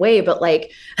complicated way, but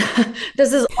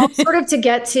this is all sort of to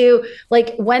get to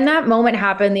when that moment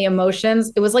happened, the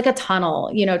emotions, it was like a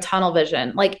tunnel, tunnel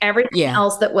vision, everything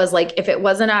else that was if it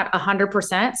wasn't at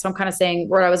 100%. So I'm kind of saying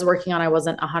what I was working on, I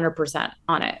wasn't 100%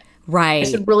 on it. Right. I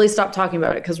should really stop talking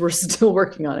about it because we're still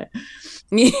working on it.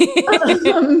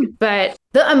 But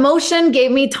the emotion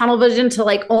gave me tunnel vision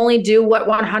to only do what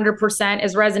 100%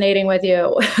 is resonating with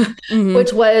you,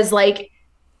 which was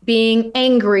being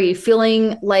angry,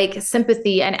 feeling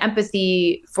sympathy and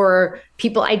empathy for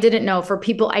people I didn't know, for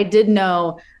people I did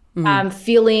know,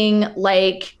 feeling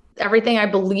everything I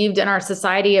believed in our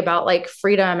society about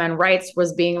freedom and rights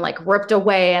was being ripped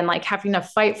away, and having to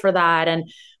fight for that,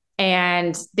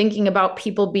 and thinking about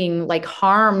people being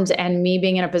harmed, and me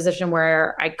being in a position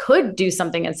where I could do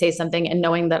something and say something, and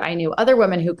knowing that I knew other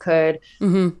women who could,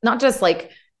 not just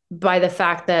by the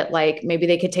fact that maybe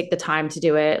they could take the time to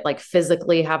do it,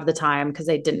 physically have the time, because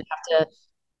they didn't have to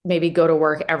maybe go to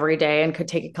work every day and could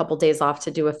take a couple days off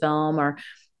to do a film, or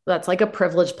that's a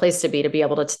privileged place to be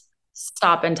able to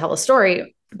stop and tell a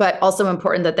story. but also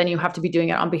important that then you have to be doing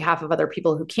it on behalf of other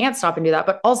people who can't stop and do that,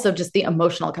 but also just the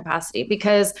emotional capacity,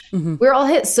 because we're all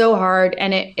hit so hard.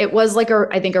 And it was like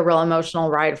I think a real emotional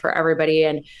ride for everybody.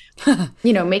 And,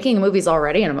 making a movie is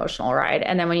already an emotional ride.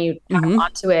 And then when you add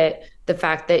onto it, the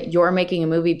fact that you're making a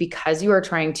movie because you are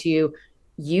trying to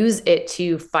use it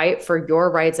to fight for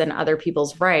your rights and other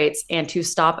people's rights and to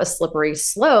stop a slippery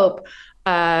slope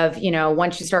of,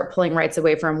 once you start pulling rights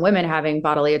away from women having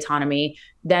bodily autonomy,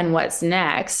 then what's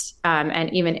next?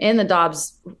 And even in the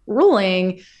Dobbs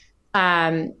ruling,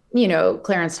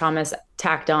 Clarence Thomas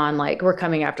tacked on, like, we're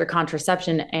coming after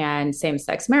contraception and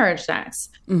same-sex marriage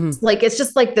next. Like, it's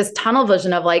just like this tunnel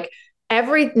vision of like,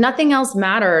 nothing else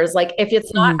matters. Like, if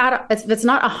it's not if it's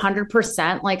not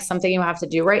 100% like something you have to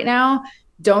do right now,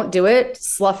 don't do it,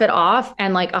 slough it off.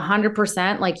 And like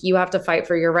 100%, like, you have to fight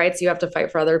for your rights. You have to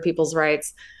fight for other people's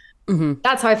rights.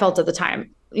 That's how I felt at the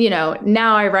time.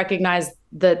 Now I recognize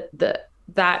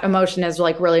that emotion is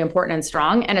like really important and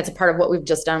strong. And it's a part of what we've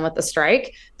just done with the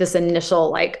strike, this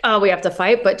initial like, oh, we have to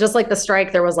fight. But just like the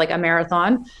strike, there was like a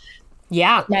marathon.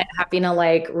 Yeah. And having to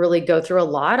like really go through a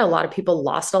lot of people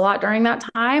lost a lot during that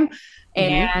time.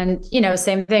 And,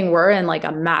 same thing. We're in like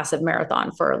a massive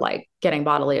marathon for like getting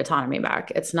bodily autonomy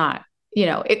back. It's not,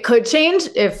 it could change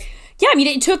if. Yeah, I mean,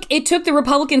 it took the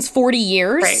Republicans 40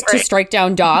 years to strike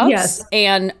down Dobbs. Yes.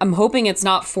 And I'm hoping it's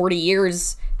not 40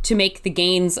 years to make the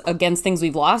gains against things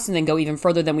we've lost and then go even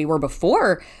further than we were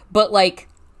before. But like,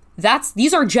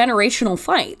 these are generational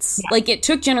fights. Yeah. Like, it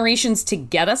took generations to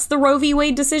get us the Roe v.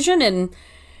 Wade decision. And,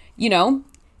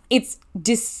 it's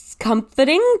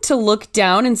discomforting to look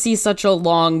down and see such a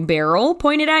long barrel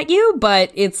pointed at you.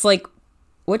 But it's like,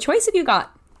 what choice have you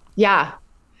got? Yeah.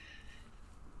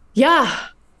 Yeah.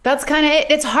 That's kind of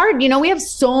it. It's hard. We have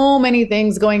so many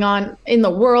things going on in the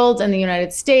world and the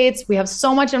United States. We have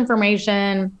so much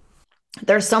information.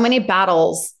 There's so many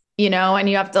battles, and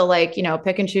you have to like,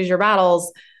 pick and choose your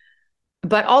battles.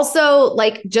 But also,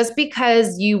 like, just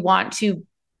because you want to,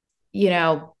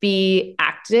 be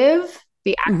active,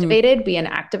 be activated, be an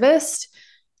activist,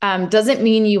 doesn't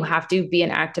mean you have to be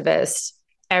an activist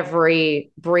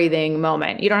every breathing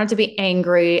moment. You don't have to be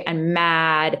angry and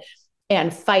mad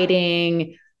and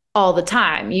fighting all the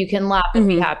time. You can laugh and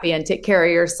be happy and take care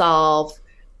of yourself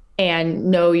and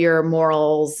know your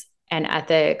morals and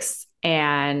ethics.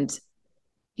 And,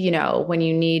 when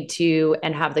you need to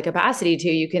and have the capacity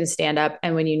to, you can stand up.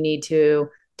 And when you need to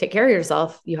take care of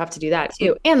yourself, you have to do that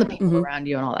too. And the people around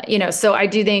you and all that, so I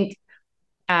do think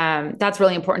that's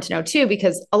really important to know too,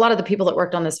 because a lot of the people that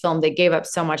worked on this film, they gave up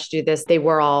so much to do this. They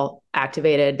were all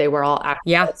activated. They were all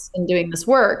activists in doing this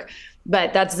work.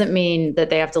 But that doesn't mean that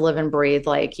they have to live and breathe,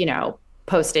 like,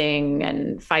 posting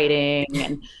and fighting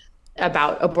and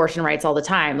about abortion rights all the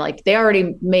time. Like, they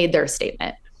already made their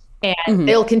statement, and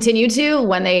they'll continue to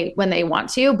when they want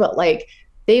to. But like,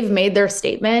 they've made their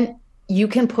statement. You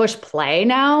can push play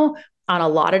now on a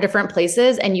lot of different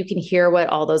places, and you can hear what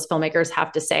all those filmmakers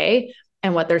have to say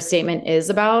and what their statement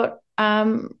is about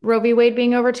Roe v. Wade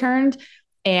being overturned.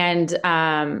 And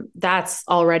that's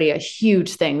already a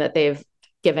huge thing that they've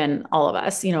given all of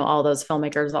us, all those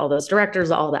filmmakers, all those directors,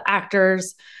 all the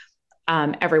actors,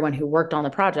 everyone who worked on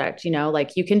the project,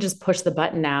 like, you can just push the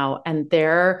button now and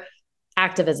their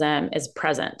activism is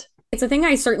present. It's a thing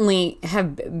I certainly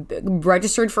have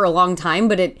registered for a long time,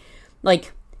 but it,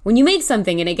 like, when you make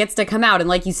something and it gets to come out, and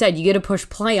like you said, you get to push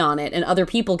play on it and other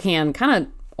people can kind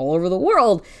of all over the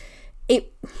world,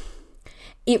 it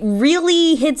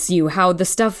really hits you how the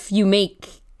stuff you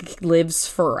make lives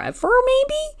forever,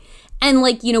 maybe? And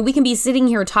like, we can be sitting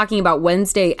here talking about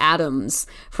Wednesday Addams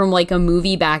from like a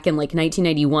movie back in like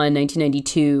 1991,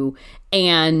 1992,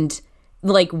 and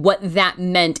like what that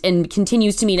meant and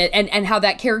continues to mean, and how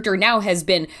that character now has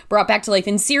been brought back to life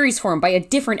in series form by a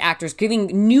different actors, giving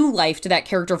new life to that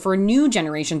character for new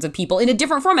generations of people in a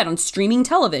different format on streaming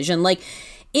television. Like,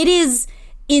 it is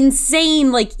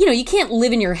insane. Like, you can't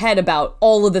live in your head about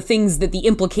all of the things that the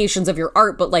implications of your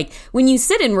art, but like, when you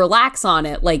sit and relax on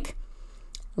it, like,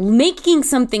 making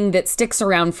something that sticks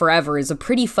around forever is a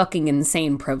pretty fucking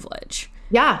insane privilege.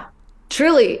 Yeah,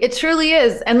 truly. It truly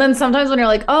is. And then sometimes when you're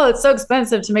like, oh, it's so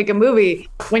expensive to make a movie,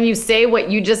 when you say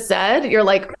what you just said, you're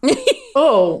like,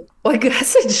 oh, well, I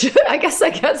guess it should. I guess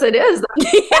it is.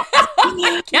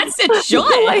 I guess it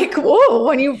should. Like, whoa,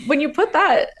 when you put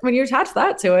that, when you attach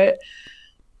that to it.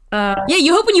 Yeah,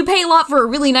 you hope when you pay a lot for a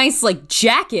really nice like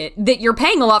jacket that you're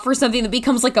paying a lot for something that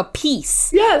becomes like a piece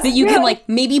that you can like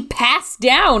maybe pass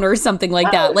down or something like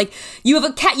that. Like, you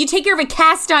have you take care of a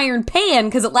cast iron pan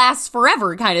because it lasts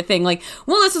forever, kind of thing. Like,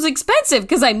 well, this was expensive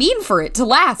because I mean for it to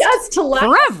last. Yes, to last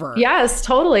forever. Yes,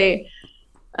 totally.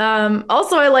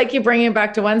 Also, I like you bringing it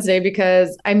back to Wednesday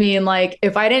because I mean, like,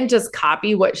 if I didn't just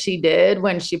copy what she did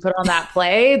when she put on that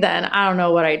play, then I don't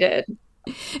know what I did.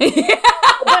 I've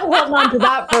been holding on to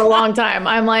that for a long time.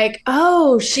 I'm like,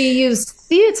 oh, she used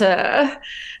theater.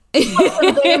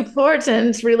 Something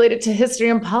important related to history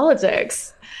and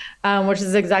politics, which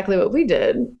is exactly what we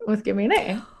did with Give Me an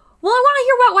A. Well, I want to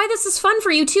hear about why this is fun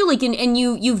for you too. Like, and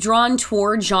you've drawn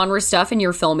toward genre stuff in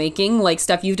your filmmaking, like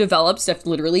stuff you've developed, stuff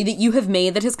literally that you have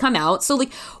made that has come out. So,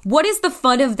 like, what is the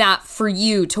fun of that for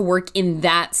you to work in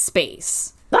that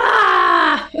space?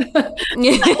 Ah!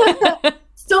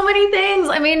 So many things.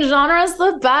 I mean, genre is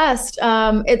the best.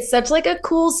 It's such like a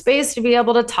cool space to be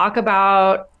able to talk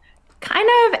about kind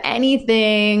of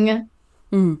anything.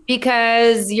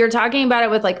 Because you're talking about it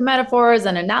with like metaphors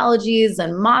and analogies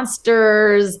and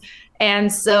monsters.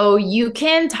 And so you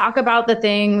can talk about the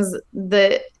things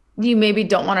that you maybe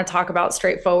don't want to talk about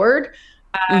straightforward.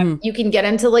 You can get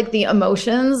into like the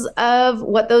emotions of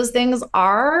what those things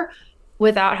are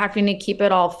without having to keep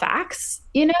it all facts,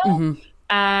 you know?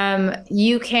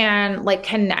 You can like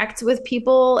connect with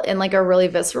people in like a really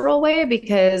visceral way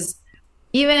because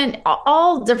even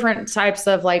all different types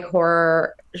of like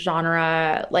horror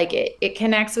genre, like it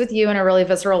connects with you in a really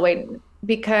visceral way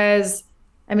because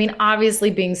I mean, obviously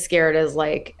being scared is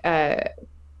like a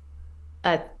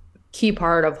key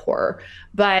part of horror,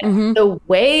 but the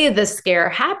way the scare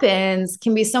happens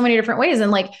can be so many different ways.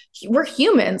 And like, we're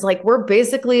humans, like we're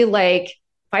basically like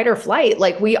fight or flight.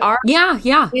 Like we are,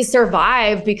 we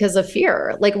survive because of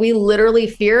fear. Like we literally,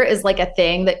 fear is like a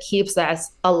thing that keeps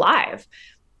us alive.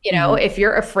 You know, if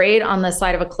you're afraid on the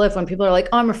side of a cliff, when people are like,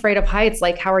 oh, I'm afraid of heights,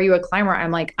 like, how are you a climber?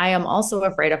 I'm like, I am also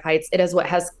afraid of heights. It is what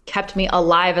has kept me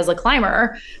alive as a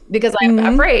climber because I'm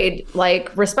afraid,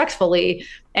 like, respectfully.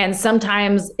 And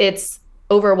sometimes it's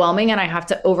overwhelming and I have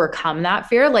to overcome that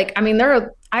fear. Like, I mean,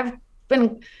 I've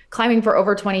been climbing for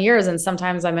over 20 years. And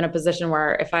sometimes I'm in a position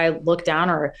where if I look down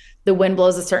or the wind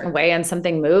blows a certain way and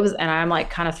something moves and I'm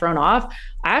like kind of thrown off,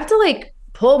 I have to like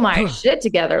pull my shit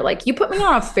together. Like you put me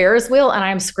on a Ferris wheel and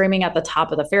I'm screaming at the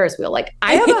top of the Ferris wheel. Like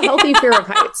I have a healthy fear of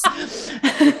heights.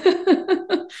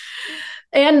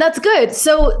 And that's good.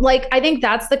 So like, I think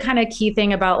that's the kind of key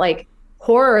thing about like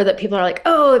horror that people are like,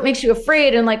 oh, it makes you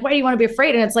afraid. And like, why do you want to be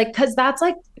afraid? And it's like, cause that's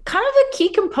like kind of a key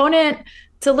component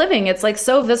to living. It's like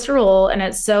so visceral and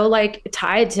it's so like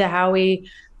tied to how we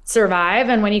survive.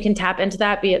 And when you can tap into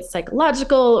that, be it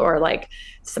psychological or like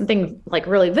something like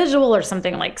really visual or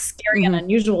something like scary and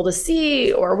unusual to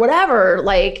see or whatever,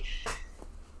 like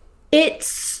it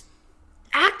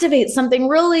activates something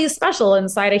really special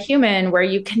inside a human where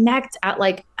you connect at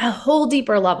like a whole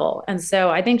deeper level. And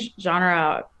so I think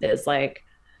genre is like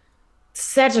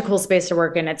such a cool space to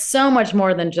work in. It's so much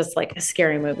more than just like a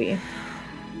scary movie.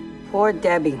 Poor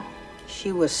Debbie.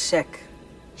 She was sick.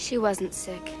 She wasn't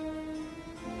sick.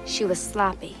 She was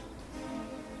sloppy.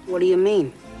 What do you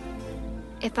mean?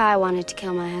 If I wanted to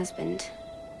kill my husband,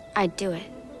 I'd do it.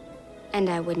 And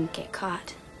I wouldn't get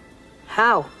caught.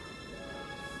 How?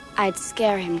 I'd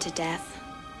scare him to death.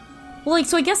 Well, like,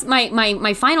 so I guess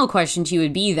my final question to you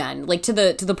would be then, like, to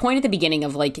the point at the beginning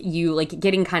of, like, you, like,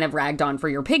 getting kind of ragged on for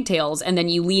your pigtails, and then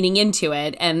you leaning into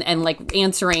it, and like,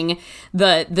 answering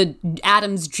the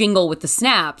Addams jingle with the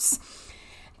snaps.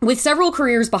 With several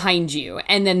careers behind you,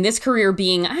 and then this career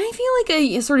being, I feel like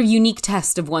a sort of unique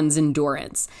test of one's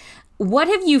endurance. What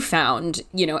have you found,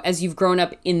 you know, as you've grown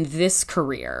up in this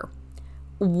career?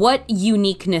 What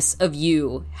uniqueness of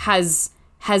you has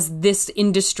this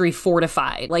industry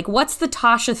fortified? Like, what's the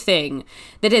Tasha thing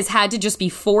that has had to just be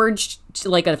forged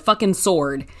like a fucking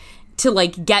sword to,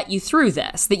 like, get you through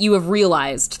this, that you have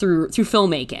realized through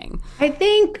filmmaking? I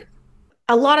think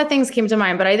a lot of things came to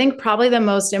mind, but I think probably the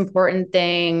most important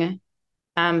thing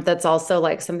that's also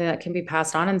like something that can be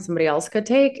passed on and somebody else could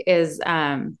take is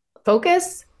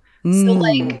focus. So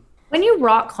like when you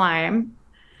rock climb,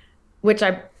 which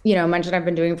I, you know, mentioned I've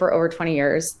been doing for over 20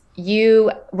 years,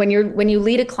 when you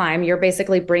lead a climb, you're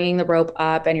basically bringing the rope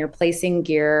up and you're placing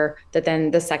gear that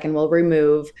then the second will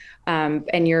remove.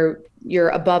 And you're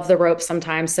above the rope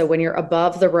sometimes. So when you're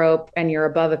above the rope and you're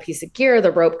above a piece of gear,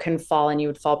 the rope can fall and you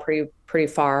would fall pretty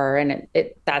far. And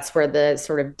that's where the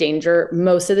sort of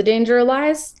most of the danger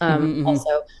lies.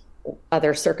 Also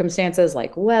other circumstances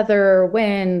like weather,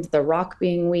 wind, the rock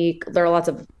being weak. There are lots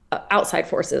of outside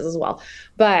forces as well.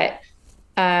 But,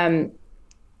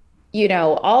 you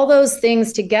know, all those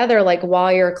things together, like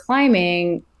while you're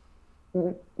climbing,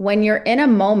 when you're in a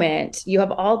moment, you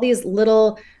have all these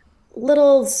little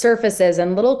surfaces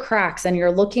and little cracks and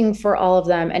you're looking for all of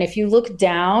them. And if you look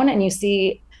down and you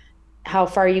see how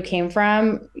far you came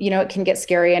from, it can get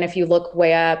scary. And if you look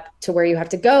way up to where you have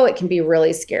to go, it can be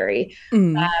really scary.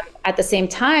 At the same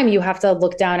time, you have to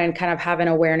look down and kind of have an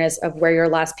awareness of where your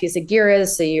last piece of gear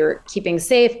is, so you're keeping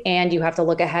safe, and you have to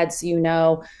look ahead so you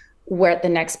know where the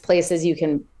next places you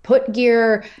can put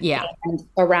gear and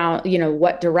around,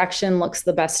 what direction looks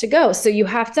the best to go. So you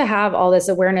have to have all this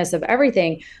awareness of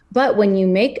everything. But when you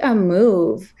make a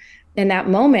move, in that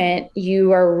moment,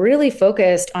 you are really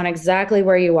focused on exactly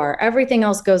where you are. Everything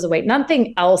else goes away.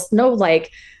 Nothing else, no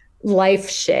like life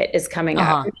shit is coming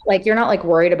up. Like you're not like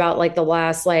worried about like the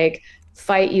last like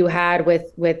fight you had with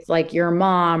like your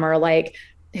mom, or like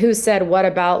who said what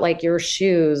about like your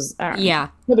shoes.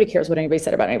 Nobody cares what anybody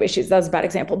said about anybody's shoes. That's a bad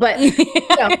example. But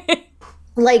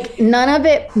like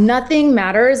nothing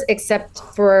matters except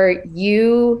for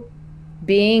you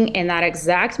being in that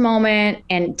exact moment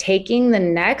and taking the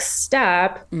next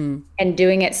step and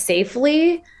doing it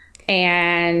safely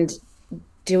and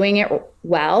doing it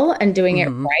well and doing it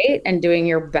right and doing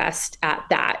your best at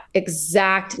that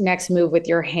exact next move with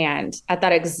your hand, at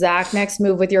that exact next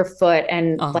move with your foot,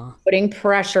 and like putting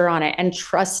pressure on it and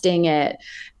trusting it.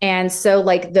 And so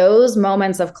like those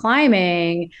moments of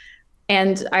climbing,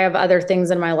 and I have other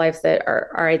things in my life that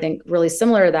are I think really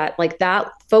similar to that. Like that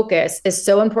focus is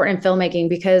so important in filmmaking,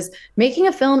 because making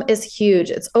a film is huge.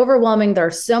 It's overwhelming. There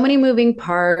are so many moving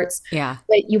parts.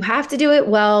 But you have to do it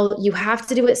well. You have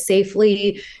to do it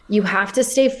safely. You have to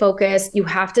stay focused. You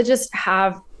have to just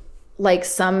have like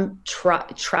some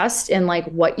trust in like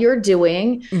what you're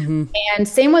doing. And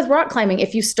same with rock climbing.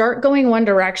 If you start going one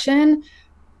direction,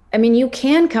 I mean, you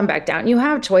can come back down. You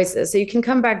have choices. So you can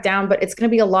come back down, but it's going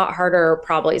to be a lot harder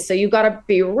probably. So you got to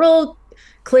be real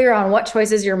clear on what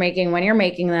choices you're making when you're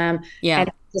making them,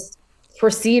 and just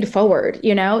proceed forward,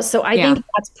 So I think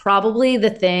that's probably the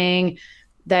thing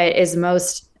that is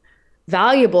most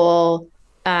valuable.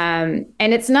 And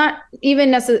it's not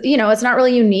even necessarily, it's not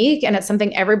really unique, and it's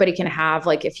something everybody can have.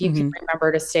 Like if you can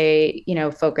remember to stay,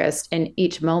 focused in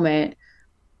each moment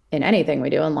in anything we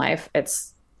do in life,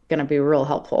 it's going to be real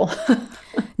helpful.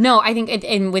 No, I think,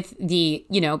 and with the,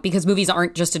 because movies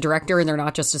aren't just a director and they're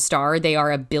not just a star, they are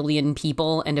a billion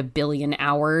people and a billion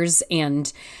hours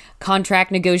and contract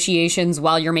negotiations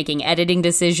while you're making editing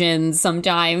decisions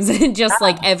sometimes, and just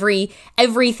like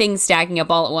everything stacking up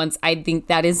all at once. I think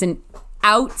that is an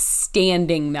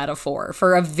outstanding metaphor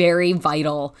for a very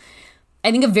vital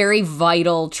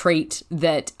trait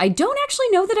that I don't actually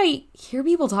know that I hear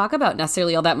people talk about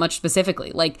necessarily all that much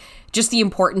specifically. Like just the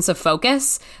importance of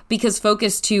focus, because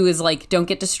focus too is like, don't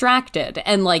get distracted,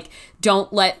 and like,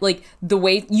 don't let like the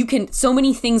way you can, so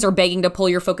many things are begging to pull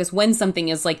your focus when something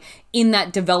is like in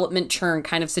that development churn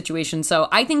kind of situation. So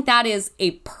I think that is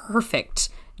a perfect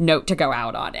note to go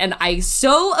out on. And I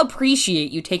so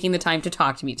appreciate you taking the time to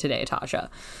talk to me today, Tasha.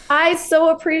 I so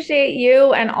appreciate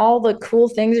you and all the cool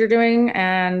things you're doing.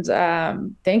 And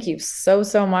thank you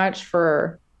so much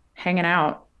for hanging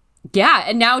out. Yeah,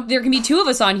 and now there can be two of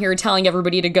us on here telling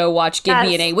everybody to go watch Give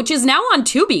Me an A, which is now on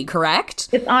Tubi, correct?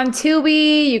 It's on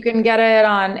Tubi. You can get it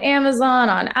on Amazon,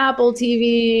 on Apple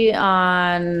TV,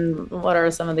 on what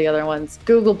are some of the other ones?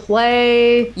 Google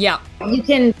Play. Yeah. You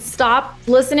can stop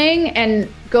listening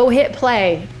and go hit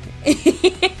play.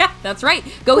 Yeah, that's right.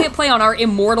 Go hit play on our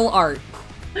immortal art.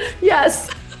 Yes.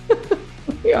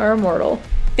 We are immortal.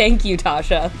 Thank you,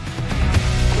 Tasha.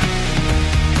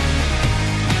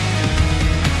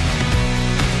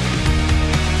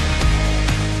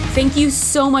 Thank you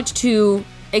so much to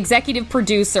executive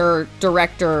producer,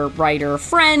 director, writer,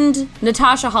 friend,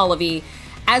 Natasha Halevi.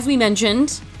 As we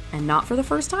mentioned, and not for the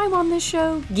first time on this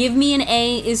show, Give Me an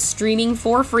A is streaming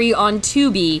for free on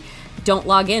Tubi. Don't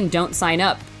log in, don't sign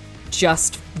up.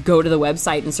 Just go to the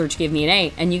website and search Give Me an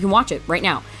A, and you can watch it right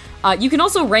now. You can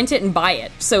also rent it and buy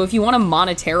it. So if you want to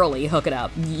monetarily hook it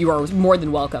up, you are more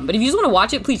than welcome. But if you just want to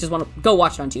watch it, please just want to go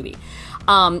watch it on Tubi.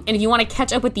 And if you want to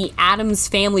catch up with the Addams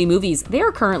Family movies, they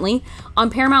are currently on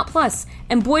Paramount Plus.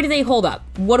 And boy, do they hold up.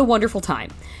 What a wonderful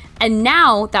time. And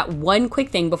now, that one quick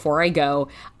thing before I go,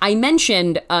 I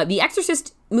mentioned the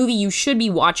Exorcist movie you should be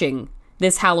watching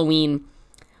this Halloween.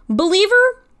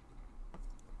 Believer?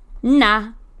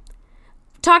 Nah.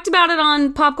 Talked about it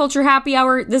on Pop Culture Happy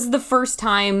Hour. This is the first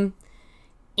time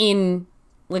in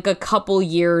like a couple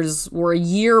years or a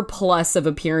year plus of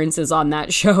appearances on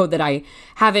that show that I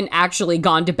haven't actually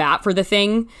gone to bat for the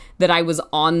thing that I was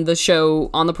on the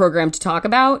show, on the program to talk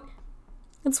about.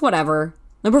 It's whatever.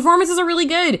 The performances are really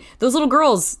good. Those little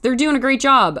girls, they're doing a great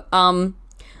job.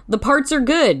 The parts are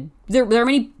good. There are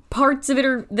many parts of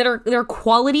it that are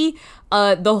quality.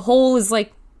 The whole is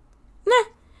like,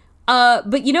 meh.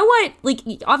 But you know what? Like,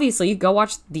 obviously, go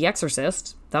watch The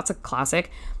Exorcist. That's a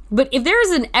classic. But if there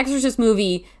is an Exorcist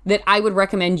movie that I would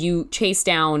recommend you chase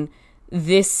down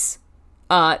this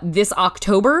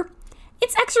October,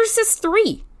 it's Exorcist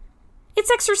 3.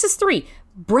 It's Exorcist 3.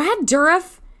 Brad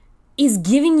Dourif is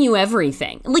giving you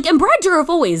everything. Like, and Brad Dourif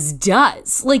always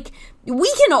does. Like,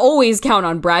 we can always count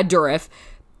on Brad Dourif,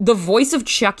 the voice of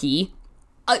Chucky,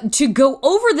 to go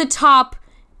over the top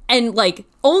and, like,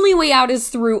 only way out is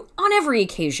through on every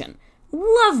occasion.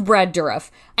 Love Brad Dourif.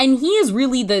 And he is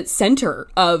really the center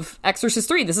of Exorcist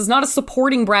 3. This is not a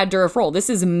supporting Brad Dourif role. This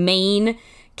is main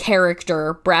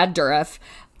character Brad Dourif.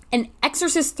 And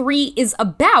Exorcist 3 is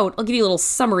about, I'll give you a little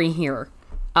summary here,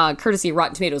 courtesy of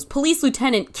Rotten Tomatoes. Police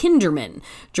Lieutenant Kinderman,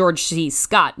 George C.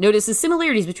 Scott, notices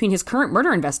similarities between his current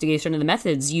murder investigation and the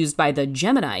methods used by the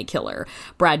Gemini killer,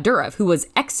 Brad Dourif, who was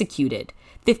executed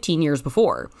 15 years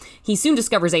before. He soon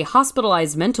discovers a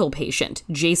hospitalized mental patient,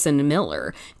 Jason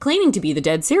Miller, claiming to be the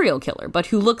dead serial killer, but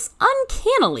who looks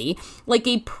uncannily like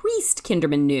a priest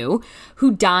Kinderman knew who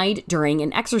died during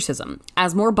an exorcism.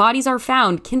 As more bodies are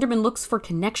found, Kinderman looks for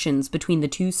connections between the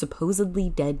two supposedly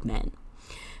dead men.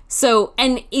 So,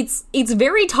 and it's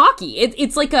very talky.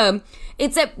 It's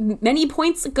at many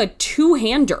points like a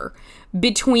two-hander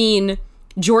between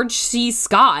George C.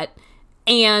 Scott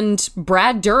and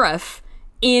Brad Dourif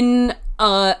in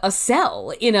a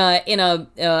cell in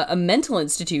a mental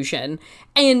institution,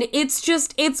 and it's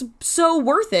so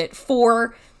worth it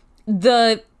for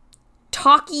the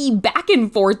talky back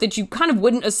and forth that you kind of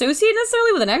wouldn't associate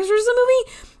necessarily with an exorcism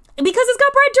movie, because it's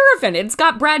got Brad Dourif in it. It's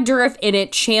got Brad Dourif in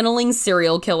it channeling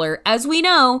serial killer. As we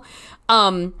know,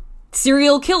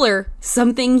 serial killer,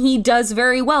 something he does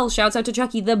very well. Shouts out to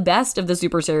Chucky, the best of the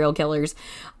super serial killers.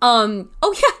 Oh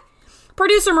yeah,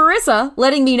 producer Marissa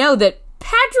letting me know that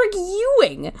Patrick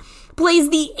Ewing plays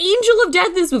the Angel of Death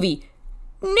in this movie.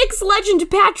 Nick's legend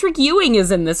Patrick Ewing is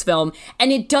in this film,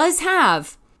 and it does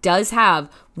have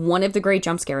one of the great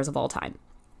jump scares of all time.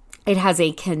 It has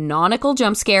a canonical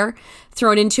jump scare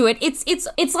thrown into it.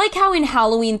 It's like how in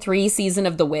Halloween 3 Season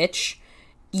of the Witch,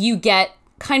 you get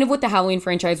kind of what the Halloween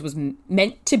franchise was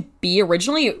meant to be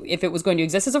originally, if it was going to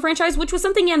exist as a franchise, which was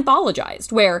something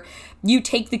anthologized, where you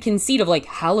take the conceit of like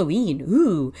Halloween,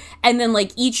 ooh, and then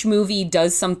like each movie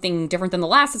does something different than the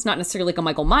last. It's not necessarily like a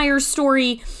Michael Myers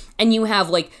story, and you have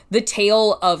like the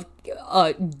tale of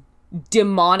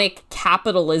demonic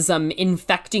capitalism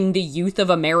infecting the youth of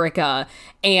America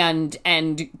and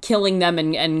killing them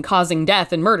and causing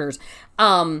death and murders.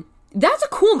 That's a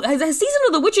cool, Season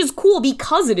of the Witch is cool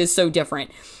because it is so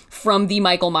different from the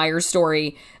Michael Myers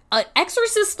story.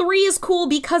 Exorcist 3 is cool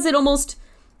because it almost,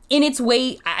 in its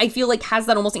way, I feel like has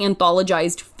that almost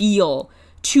anthologized feel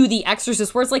to The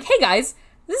Exorcist, where it's like, hey guys,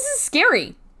 this is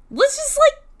scary. Let's just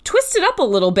like twist it up a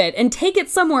little bit and take it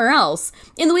somewhere else.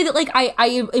 In the way that like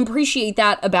I appreciate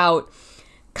that about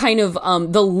kind of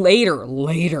the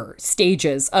later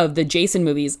stages of the Jason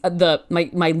movies,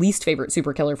 my least favorite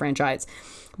super killer franchise.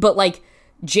 But like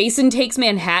Jason Takes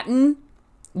Manhattan,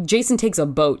 Jason takes a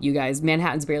boat, you guys.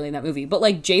 Manhattan's barely in that movie. But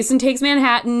like Jason Takes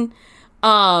Manhattan,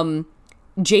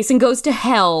 Jason Goes to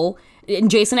Hell,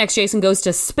 and Jason X, Jason Goes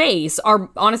to Space are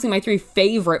honestly my 3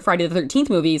 favorite Friday the 13th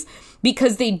movies,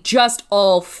 because they just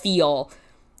all feel,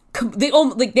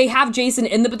 they have Jason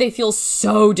in them, but they feel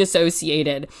so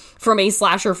dissociated from a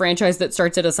slasher franchise that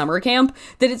starts at a summer camp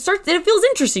that it feels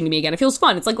interesting to me again. It feels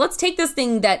fun. It's like, let's take this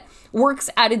thing that works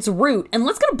at its root and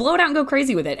let's go blow it out and go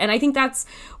crazy with it. And I think that's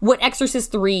what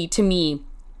Exorcist 3 to me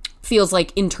feels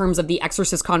like in terms of the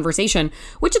Exorcist conversation,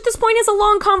 which at this point is a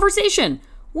long conversation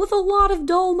with a lot of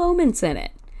dull moments in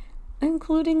it,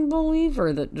 including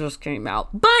Believer that just came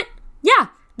out. But yeah,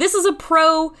 this is a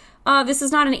pro, this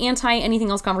is not an anti-anything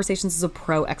else conversation. This is a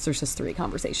pro-Exorcist 3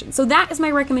 conversation. So that is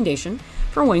my recommendation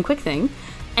for one quick thing.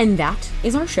 And that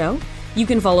is our show. You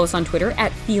can follow us on Twitter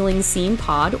at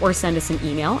FeelingSeenPod or send us an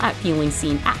email at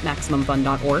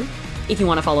feelingseen@MaximumFun.org. If you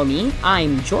want to follow me,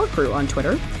 I'm JorCrew on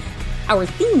Twitter. Our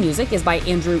theme music is by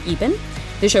Andrew Epen.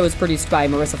 The show is produced by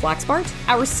Marissa Flaxbart.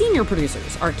 Our senior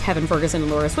producers are Kevin Ferguson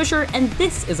and Laura Swisher, and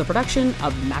this is a production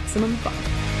of Maximum Fun.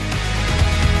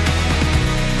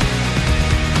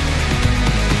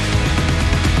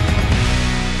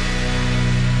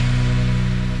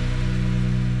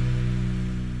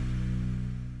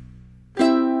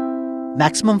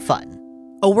 Maximum Fun,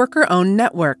 a worker-owned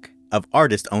network of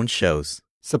artist-owned shows.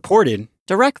 Supported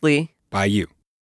directly by you.